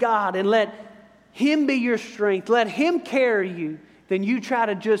over to God and let Him be your strength. Let Him carry you than you try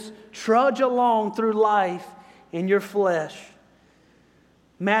to just trudge along through life in your flesh.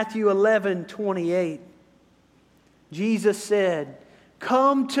 Matthew 11:28. Jesus said,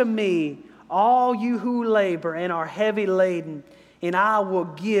 "Come to me, all you who labor and are heavy laden, and I will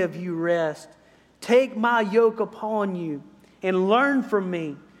give you rest. Take my yoke upon you and learn from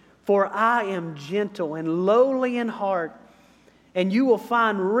me, for I am gentle and lowly in heart, and you will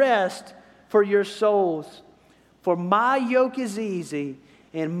find rest for your souls. For my yoke is easy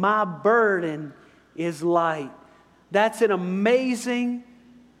and my burden is light." That's an amazing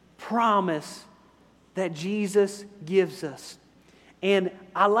promise that Jesus gives us. And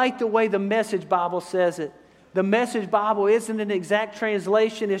I like the way the Message Bible says it. The Message Bible isn't an exact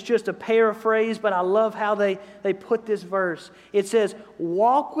translation, it's just a paraphrase, but I love how they put this verse. It says,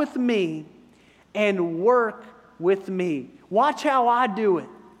 "Walk with me and work with me." Watch how I do it.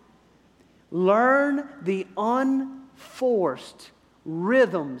 Learn the unforced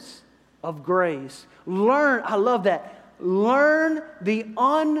rhythms of grace. I love that. Learn the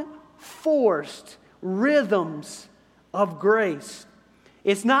unforced rhythms of grace.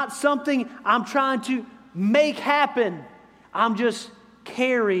 It's not something I'm trying to make happen. I'm just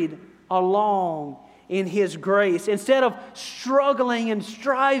carried along in His grace. Instead of struggling and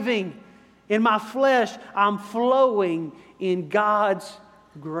striving in my flesh, I'm flowing in God's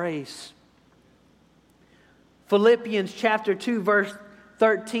grace. Philippians chapter 2 verse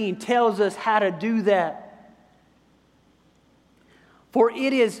 13 tells us how to do that. "For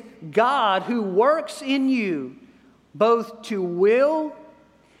it is God who works in you both to will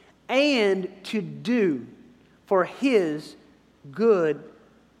and to do for His good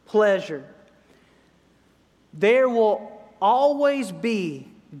pleasure." There will always be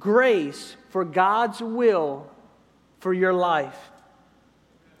grace for God's will for your life.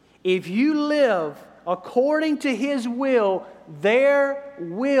 If you live according to His will, there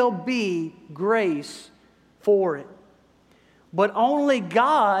will be grace for it. But only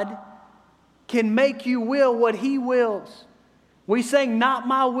God can make you will what He wills. We sang "Not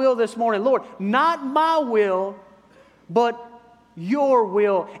my will" this morning. Lord, not my will, but your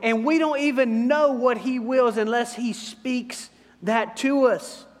will. And we don't even know what He wills unless He speaks that to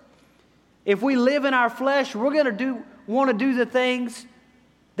us. If we live in our flesh, we're going to want to do the things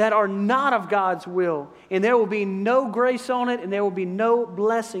that are not of God's will. And there will be no grace on it, and there will be no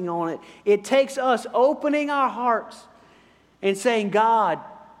blessing on it. It takes us opening our hearts and saying, "God,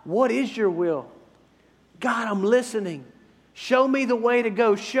 what is your will? God, I'm listening. Show me the way to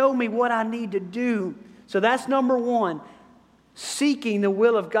go. Show me what I need to do." So that's number one, seeking the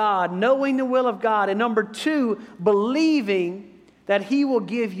will of God, knowing the will of God. And number two, believing that He will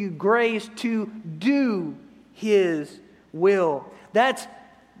give you grace to do His will. That's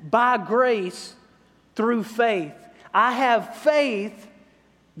by grace through faith. I have faith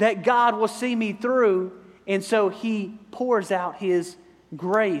that God will see me through, and so He pours out His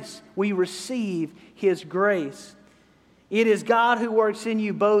grace. We receive His grace. It is God who works in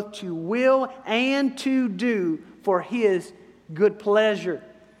you both to will and to do for His good pleasure.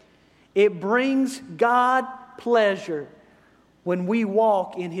 It brings God pleasure when we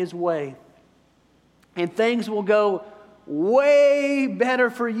walk in His way. And things will go way better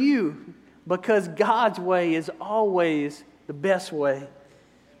for you because God's way is always the best way.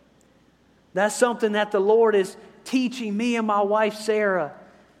 That's something that the Lord is teaching me and my wife Sarah,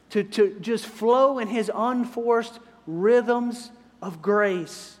 to just flow in His unforced rhythms of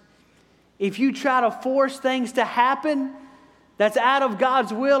grace. If you try to force things to happen that's out of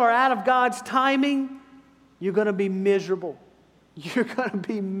God's will or out of God's timing, you're going to be miserable. You're going to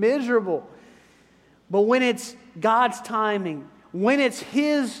be miserable. But when it's God's timing, when it's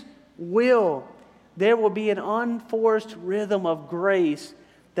His will, there will be an unforced rhythm of grace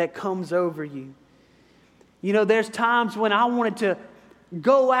that comes over you. You know, there's times when I wanted to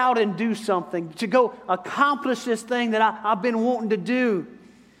go out and do something, to go accomplish this thing that I've been wanting to do.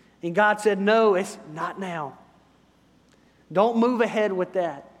 And God said, no, it's not now. Don't move ahead with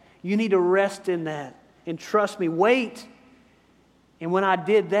that. You need to rest in that. And trust me, wait. And when I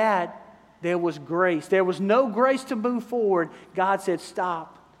did that, there was grace. There was no grace to move forward. God said,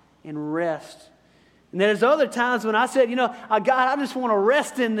 stop and rest. And there's other times when I said, God, I just want to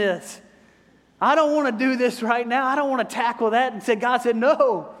rest in this. I don't want to do this right now. I don't want to tackle that. And God said,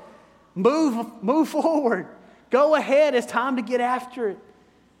 no, move forward. Go ahead. It's time to get after it.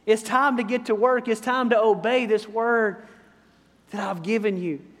 It's time to get to work. It's time to obey this word that I've given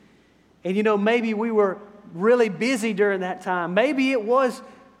you. And maybe we were really busy during that time. Maybe it was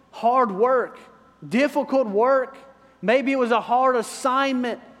hard work, difficult work. Maybe it was a hard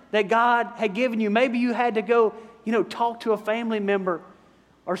assignment that God had given you. Maybe you had to go, talk to a family member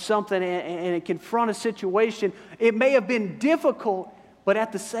or something and confront a situation. It may have been difficult, but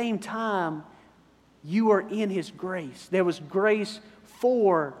at the same time, you are in His grace. There was grace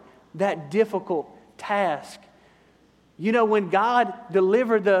for that difficult task. When God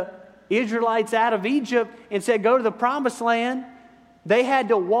delivered the Israelites out of Egypt and said, go to the promised land, they had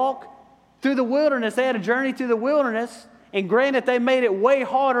to walk through the wilderness. They had a journey through the wilderness. And granted, they made it way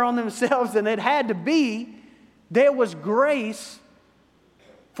harder on themselves than it had to be. There was grace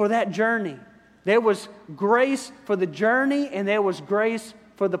for that journey. There was grace for the journey, and there was grace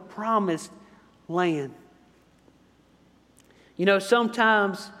for the promised land.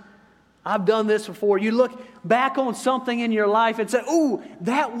 Sometimes I've done this before. You look back on something in your life and say, ooh,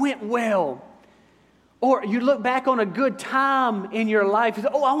 that went well. Or you look back on a good time in your life and say,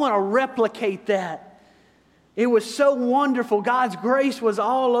 oh, I want to replicate that. It was so wonderful. God's grace was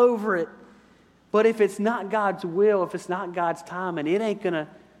all over it. But if it's not God's will, if it's not God's timing, it ain't going to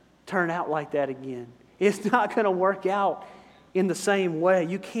turn out like that again. It's not going to work out in the same way.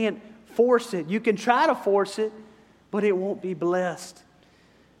 You can't force it. You can try to force it, but it won't be blessed.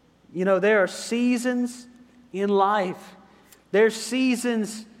 There are seasons in life. There's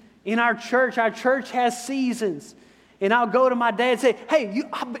seasons in our church. Our church has seasons. And I'll go to my dad and say, hey,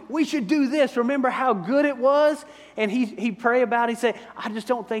 we should do this. Remember how good it was? And he'd pray about it. He'd say, I just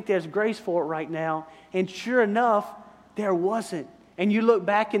don't think there's grace for it right now. And sure enough, there wasn't. And you look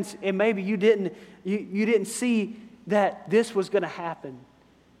back and maybe you didn't see that this was going to happen.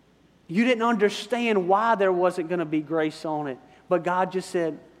 You didn't understand why there wasn't going to be grace on it. But God just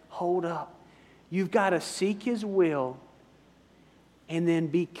said, hold up. You've got to seek His will and then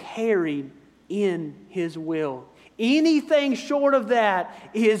be carried in His will. Anything short of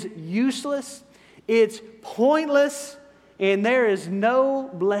that is useless, it's pointless, and there is no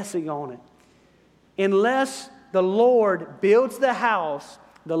blessing on it. Unless the Lord builds the house,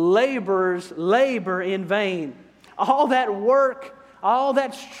 the laborers labor in vain. All that work, all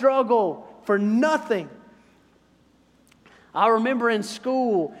that struggle for nothing. I remember in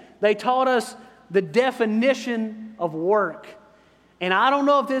school, they taught us the definition of work. And I don't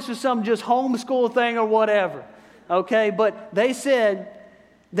know if this was some just homeschool thing or whatever, okay? But they said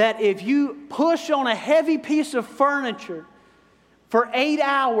that if you push on a heavy piece of furniture for 8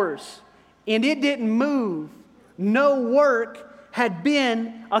 hours and it didn't move, no work had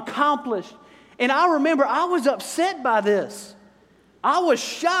been accomplished. And I remember I was upset by this. I was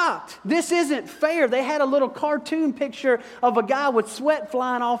shocked. This isn't fair. They had a little cartoon picture of a guy with sweat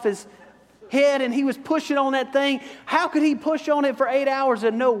flying off his head and he was pushing on that thing. How could he push on it for 8 hours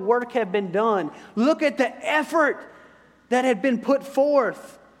and no work had been done? Look at the effort that had been put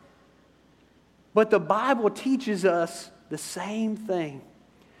forth. But the Bible teaches us the same thing.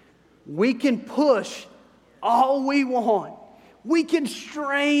 We can push all we want. We can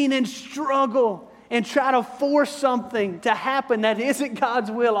strain and struggle and try to force something to happen that isn't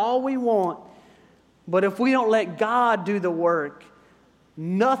God's will all we want. But if we don't let God do the work,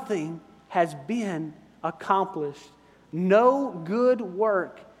 nothing has been accomplished. No good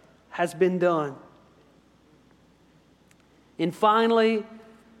work has been done. And finally,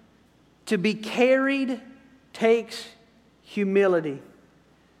 to be carried takes humility.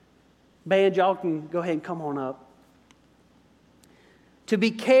 Band, y'all can go ahead and come on up. To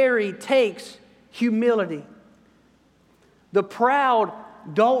be carried takes humility. The proud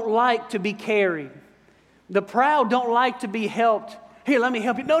don't like to be carried. The proud don't like to be helped. Here, let me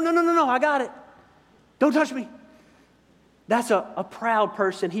help you. No, I got it. Don't touch me. That's a proud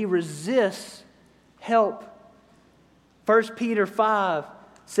person. He resists help. 1 Peter 5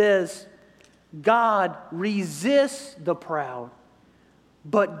 says, God resists the proud,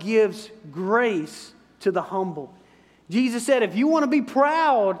 but gives grace to the humble. Jesus said, if you want to be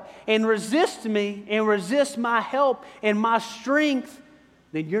proud and resist me and resist my help and my strength,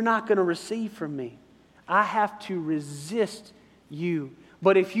 then you're not going to receive from me. I have to resist you.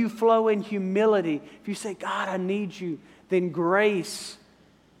 But if you flow in humility, if you say, God, I need you, then grace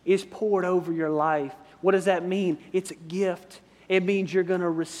is poured over your life. What does that mean? It's a gift. It means you're going to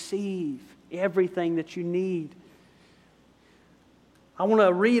receive everything that you need. I want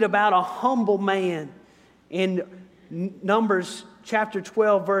to read about a humble man in Numbers chapter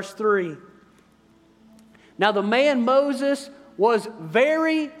 12, verse 3. Now the man Moses was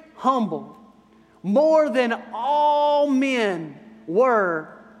very humble, more than all men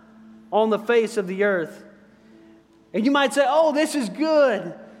were on the face of the earth. And you might say, oh, this is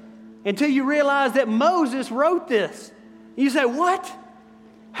good, until you realize that Moses wrote this. You say, what?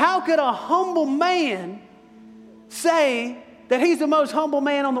 How could a humble man say that he's the most humble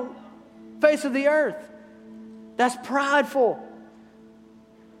man on the face of the earth? That's prideful.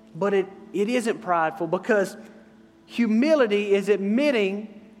 But it isn't prideful, because humility is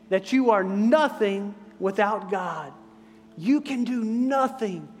admitting that you are nothing without God. You can do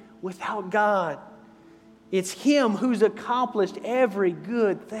nothing without God. It's Him who's accomplished every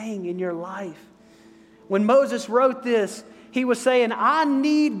good thing in your life. When Moses wrote this, he was saying, I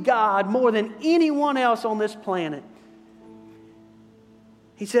need God more than anyone else on this planet.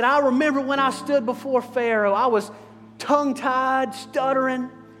 He said, I remember when I stood before Pharaoh, I was tongue-tied, stuttering.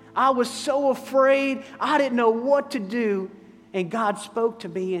 I was so afraid. I didn't know what to do. And God spoke to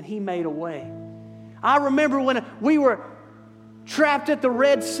me and He made a way. I remember when we were trapped at the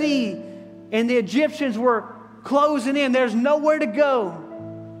Red Sea and the Egyptians were closing in. There's nowhere to go.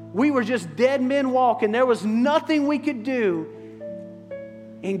 We were just dead men walking. There was nothing we could do.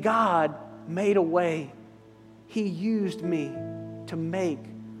 And God made a way. He used me to make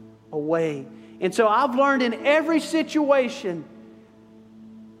a way. And so I've learned in every situation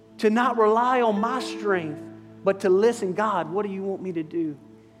to not rely on my strength, but to listen, God, what do you want me to do?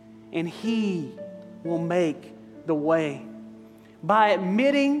 And He will make the way. By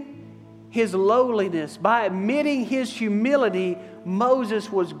admitting his lowliness, by admitting his humility,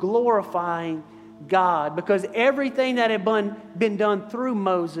 Moses was glorifying God, because everything that had been done through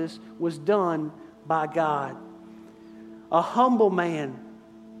Moses was done by God. A humble man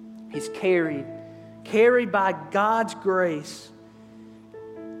is carried by God's grace.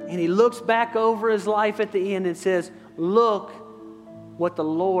 And he looks back over his life at the end and says, look what the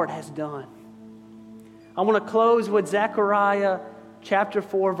Lord has done. I want to close with Zechariah chapter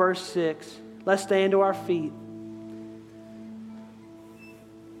 4, verse 6. Let's stand to our feet.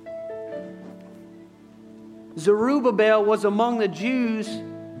 Zerubbabel was among the Jews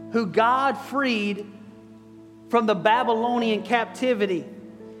who God freed from the Babylonian captivity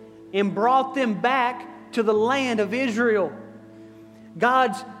and brought them back to the land of Israel.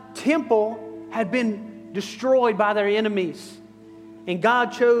 God's temple had been destroyed by their enemies, and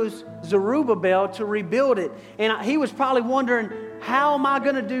God chose Zerubbabel to rebuild it. And he was probably wondering, how am I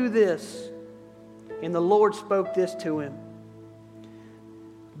going to do this? And the Lord spoke this to him.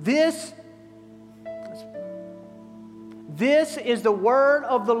 This is the word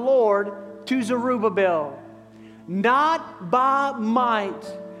of the Lord to Zerubbabel. Not by might,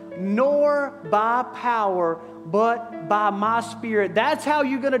 nor by power, but by my Spirit. That's how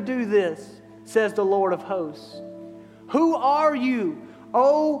you're going to do this, says the Lord of hosts. Who are you,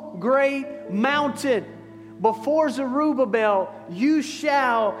 O great mountain? Before Zerubbabel, you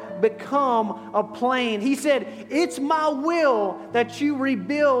shall become a plain. He said, it's my will that you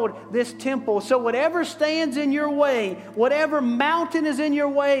rebuild this temple. So whatever stands in your way, whatever mountain is in your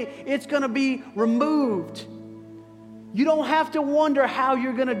way, it's going to be removed. You don't have to wonder how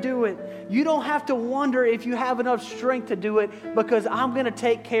you're going to do it. You don't have to wonder if you have enough strength to do it, because I'm going to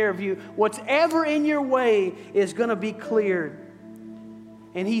take care of you. Whatever in your way is going to be cleared.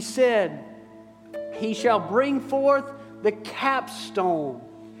 And he said, he shall bring forth the capstone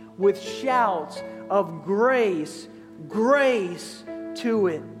with shouts of grace, grace to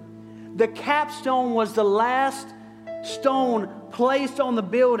it. The capstone was the last stone placed on the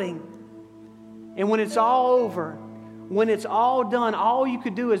building. And when it's all over, when it's all done, all you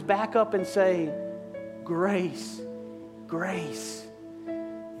could do is back up and say, grace, grace.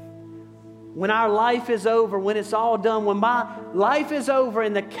 When our life is over, when it's all done, when my life is over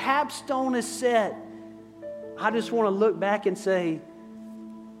and the capstone is set, I just want to look back and say,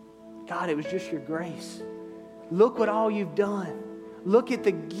 God, it was just your grace. Look what all you've done. Look at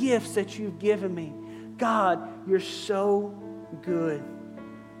the gifts that you've given me. God, you're so good.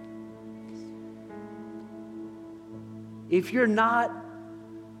 If you're not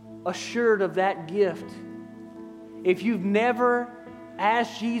assured of that gift, if you've never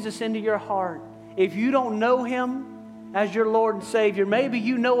asked Jesus into your heart, if you don't know Him as your Lord and Savior, maybe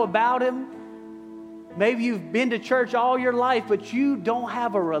you know about Him, Maybe you've been to church all your life, but you don't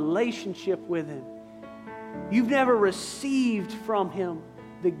have a relationship with Him. You've never received from Him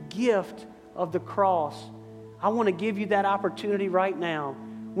the gift of the cross. I want to give you that opportunity right now.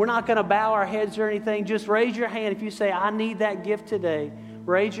 We're not going to bow our heads or anything. Just raise your hand if you say, I need that gift today.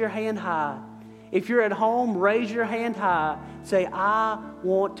 Raise your hand high. If you're at home, raise your hand high. Say, I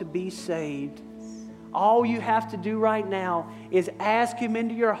want to be saved. All you have to do right now is ask Him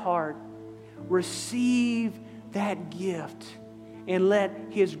into your heart. Receive that gift and let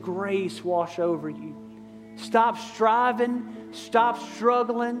His grace wash over you. Stop striving. Stop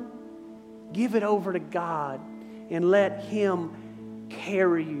struggling. Give it over to God and let Him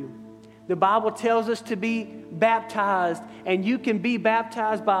carry you. The Bible tells us to be baptized, and you can be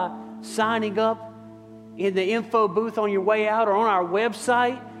baptized by signing up in the info booth on your way out or on our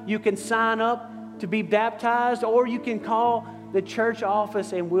website. You can sign up to be baptized, or you can call the church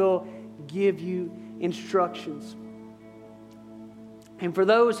office and we'll give you instructions. And for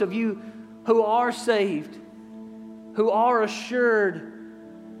those of you who are saved, who are assured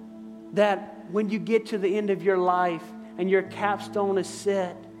that when you get to the end of your life and your capstone is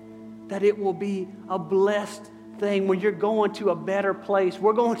set, that it will be a blessed thing when you're going to a better place.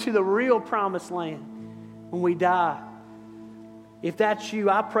 We're going to the real promised land when we die. If that's you,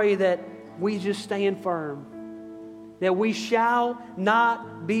 I pray that we just stand firm, that we shall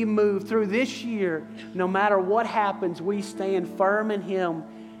not be moved through this year. No matter what happens, we stand firm in Him.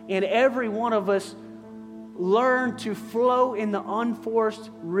 And every one of us learn to flow in the unforced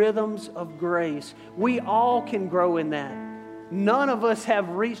rhythms of grace. We all can grow in that. None of us have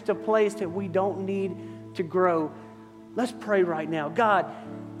reached a place that we don't need to grow. Let's pray right now. God,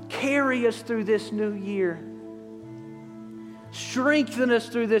 carry us through this new year. Strengthen us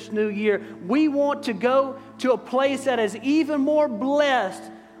through this new year. We want to go to a place that is even more blessed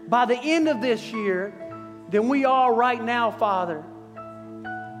by the end of this year than we are right now, Father.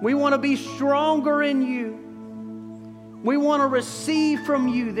 We want to be stronger in You. We want to receive from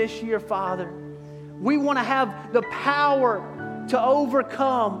You this year, Father. We want to have the power to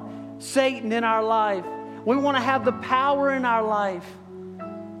overcome Satan in our life. We want to have the power in our life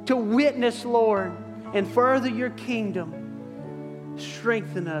to witness, Lord, and further Your kingdom.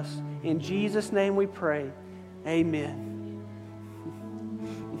 Strengthen us. In Jesus' name we pray. Amen.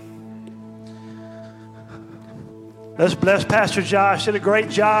 Let's bless Pastor Josh. Did a great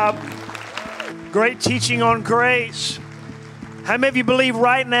job. Great teaching on grace. How many of you believe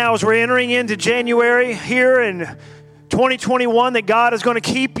right now as we're entering into January here in 2021 that God is going to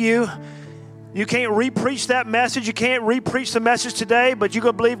keep you? You can't re-preach that message. You can't re-preach the message today, but you're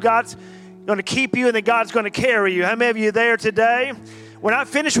going to believe God's going to keep you and that God's going to carry you. How many of you are there today? When I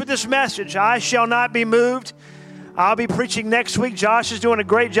finish with this message, I shall not be moved. I'll be preaching next week. Josh is doing a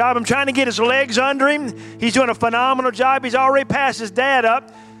great job. I'm trying to get his legs under him. He's doing a phenomenal job. He's already passed his dad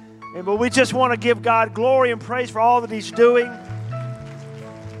up. But we just want to give God glory and praise for all that He's doing.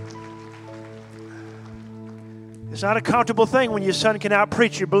 It's not a comfortable thing when your son can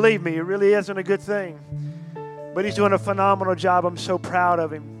out-preach you. Believe me, it really isn't a good thing. But he's doing a phenomenal job. I'm so proud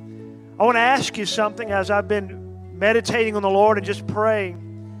of him. I want to ask you something as I've been meditating on the Lord and just praying.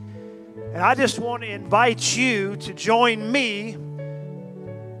 And I just want to invite you to join me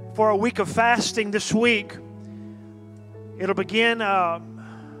for a week of fasting this week. It'll begin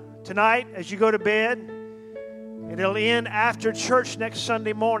tonight as you go to bed. And it'll end after church next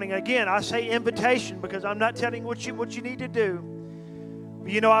Sunday morning. Again, I say invitation because I'm not telling you what you need to do.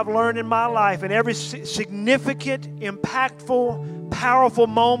 But you know, I've learned in my life, and every significant, impactful, powerful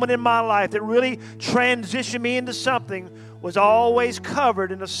moment in my life that really transitioned me into something was always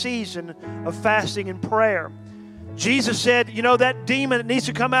covered in a season of fasting and prayer. Jesus said, you know, that demon that needs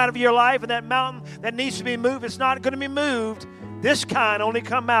to come out of your life and that mountain that needs to be moved, it's not going to be moved. This kind only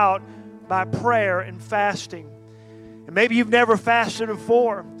come out by prayer and fasting. And maybe you've never fasted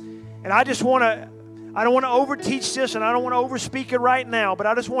before. And I don't want to overteach this and I don't want to overspeak it right now, but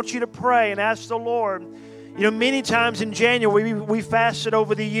I just want you to pray and ask the Lord. You know, many times in January we fasted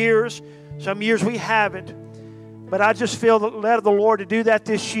over the years. Some years we haven't. But I just feel led of the Lord to do that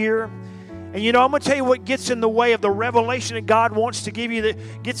this year. And you know, I'm going to tell you what gets in the way of the revelation that God wants to give you,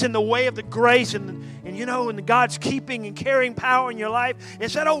 that gets in the way of the grace and you know, and God's keeping and carrying power in your life.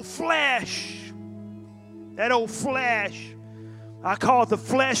 It's that old flesh. That old flesh. I call it the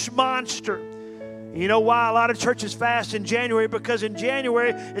flesh monster. You know why a lot of churches fast in January? Because in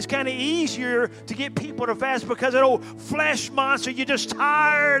January, it's kind of easier to get people to fast because that old flesh monster, you're just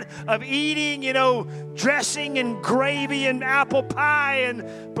tired of eating, dressing and gravy and apple pie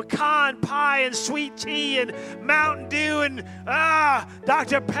and pecan pie and sweet tea and Mountain Dew and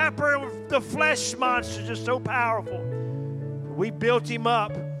Dr. Pepper. The flesh monster is just so powerful. We built him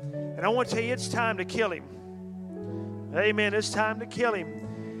up. And I want to tell you, it's time to kill him. Amen. It's time to kill him.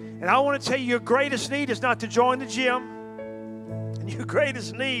 And I want to tell you, your greatest need is not to join the gym. And your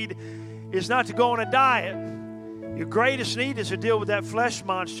greatest need is not to go on a diet. Your greatest need is to deal with that flesh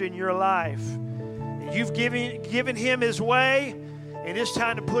monster in your life. And you've given him his way, and it's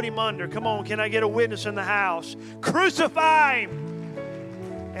time to put him under. Come on, can I get a witness in the house? Crucify him.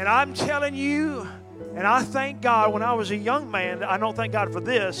 And I'm telling you, and I thank God, when I was a young man, I don't thank God for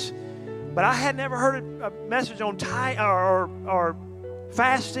this, but I had never heard a message on or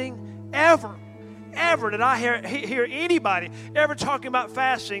fasting ever did I hear anybody ever talking about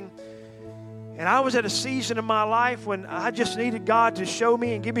fasting. And I was at a season in my life when I just needed God to show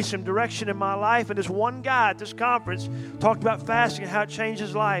me and give me some direction in my life. And this one guy at this conference talked about fasting and how it changed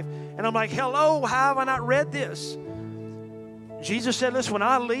his life. And I'm like, hello, how have I not read this? Jesus said, listen, when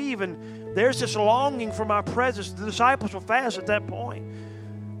I leave and there's this longing for my presence, the disciples will fast at that point.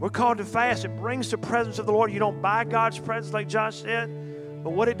 We're called to fast. It brings the presence of the Lord. You don't buy God's presence like Josh said.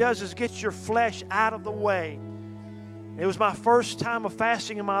 But what it does is get your flesh out of the way. It was my first time of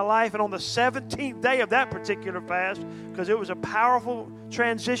fasting in my life. And on the 17th day of that particular fast, because it was a powerful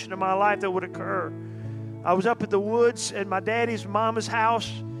transition in my life that would occur, I was up at the woods at my daddy's mama's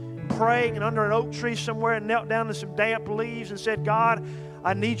house praying and under an oak tree somewhere and knelt down in some damp leaves and said, God,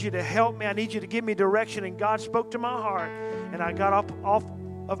 I need you to help me. I need you to give me direction. And God spoke to my heart. And I got off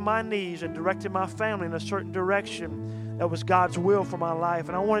of my knees and directed my family in a certain direction. That was God's will for my life.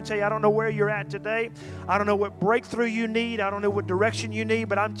 And I want to tell you, I don't know where you're at today. I don't know what breakthrough you need. I don't know what direction you need.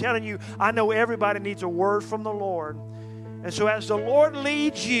 But I'm telling you, I know everybody needs a word from the Lord. And so as the Lord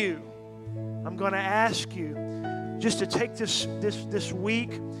leads you, I'm going to ask you just to take this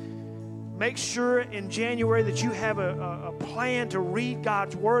week. Make sure in January that you have a plan to read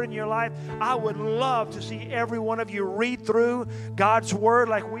God's Word in your life. I would love to see every one of you read through God's Word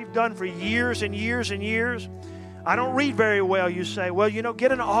like we've done for years and years and years. I don't read very well, you say. Well,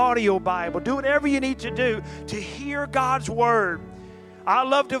 get an audio Bible. Do whatever you need to do to hear God's Word. I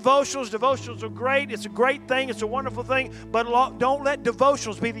love devotionals. Devotionals are great. It's a great thing. It's a wonderful thing. But don't let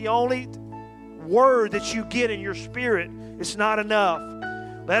devotionals be the only word that you get in your spirit. It's not enough.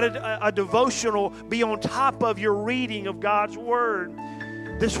 Let a devotional be on top of your reading of God's Word.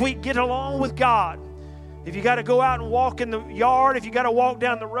 This week, get along with God. If you got to go out and walk in the yard, if you got to walk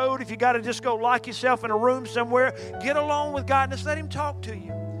down the road, if you got to just go lock yourself in a room somewhere, get along with God and just let Him talk to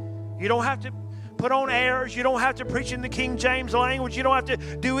you. You don't have to put on airs. You don't have to preach in the King James language. You don't have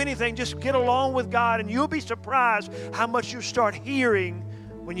to do anything. Just get along with God, and you'll be surprised how much you start hearing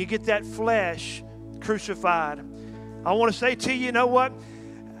when you get that flesh crucified. I want to say to you, you know what?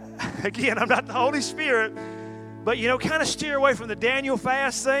 Again, I'm not the Holy Spirit, but, kind of steer away from the Daniel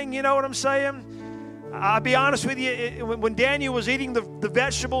fast thing. You know what I'm saying? I'll be honest with you, when Daniel was eating the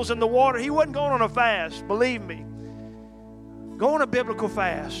vegetables and the water, he wasn't going on a fast, believe me. Go on a biblical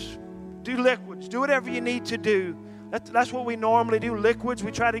fast. Do liquids. Do whatever you need to do. That's what we normally do, liquids.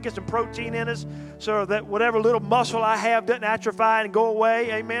 We try to get some protein in us so that whatever little muscle I have doesn't atrophy and go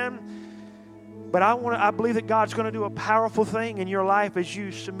away, amen? But I believe that God's going to do a powerful thing in your life as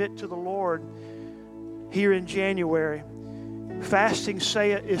you submit to the Lord here in January. Fasting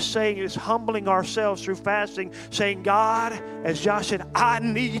is humbling ourselves through fasting, saying, God, as Josh said, I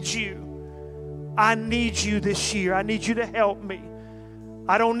need you. I need you this year. I need you to help me.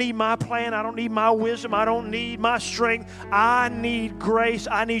 I don't need my plan. I don't need my wisdom. I don't need my strength. I need grace.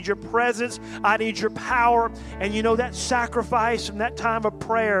 I need your presence. I need your power. And that sacrifice and that time of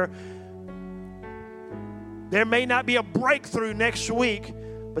prayer, there may not be a breakthrough next week,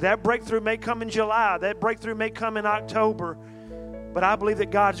 but that breakthrough may come in July. That breakthrough may come in October. But I believe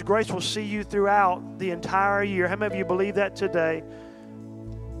that God's grace will see you throughout the entire year. How many of you believe that today?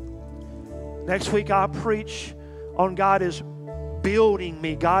 Next week I'll preach on God is building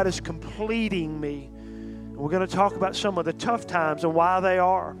me. God is completing me. And we're going to talk about some of the tough times and why they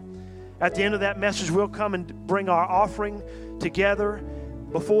are. At the end of that message, we'll come and bring our offering together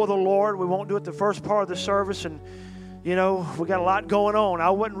before the Lord. We won't do it the first part of the service. And you know, we got a lot going on. I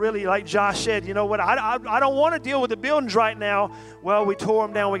wasn't really, like Josh said, you know what, I don't want to deal with the buildings right now. Well, we tore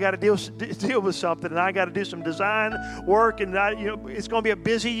them down. We got to deal with something, and I got to do some design work, and it's going to be a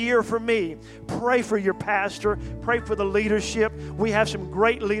busy year for me. Pray for your pastor. Pray for the leadership. We have some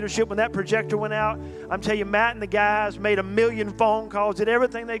great leadership. When that projector went out, I'm telling you, Matt and the guys made 1 million phone calls, did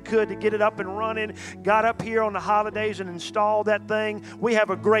everything they could to get it up and running, got up here on the holidays and installed that thing. We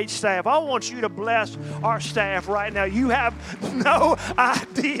have a great staff. I want you to bless our staff right now. You have no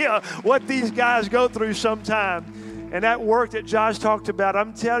idea what these guys go through sometimes. And that work that Josh talked about,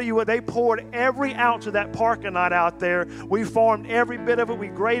 I'm telling you what, they poured every ounce of that parking lot out there. We farmed every bit of it. We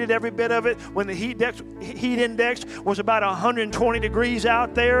graded every bit of it. When the heat index was about 120 degrees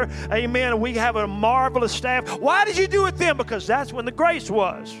out there. Amen. We have a marvelous staff. Why did you do it then? Because that's when the grace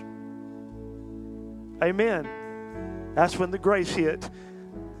was. Amen. That's when the grace hit.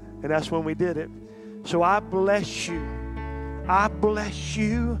 And that's when we did it. So I bless you. I bless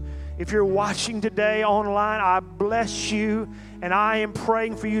you. If you're watching today online, I bless you, and I am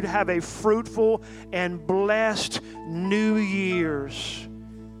praying for you to have a fruitful and blessed New Year's.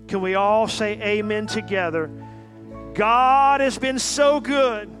 Can we all say amen together? God has been so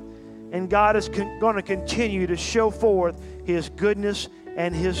good, and God is going to continue to show forth His goodness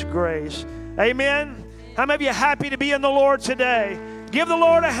and His grace. Amen? How many of you are happy to be in the Lord today? Give the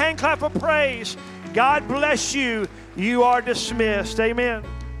Lord a hand clap of praise. God bless you. You are dismissed. Amen.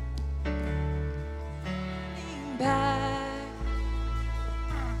 Back.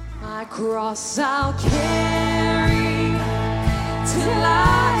 My cross I'll carry till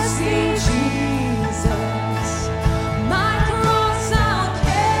I see you.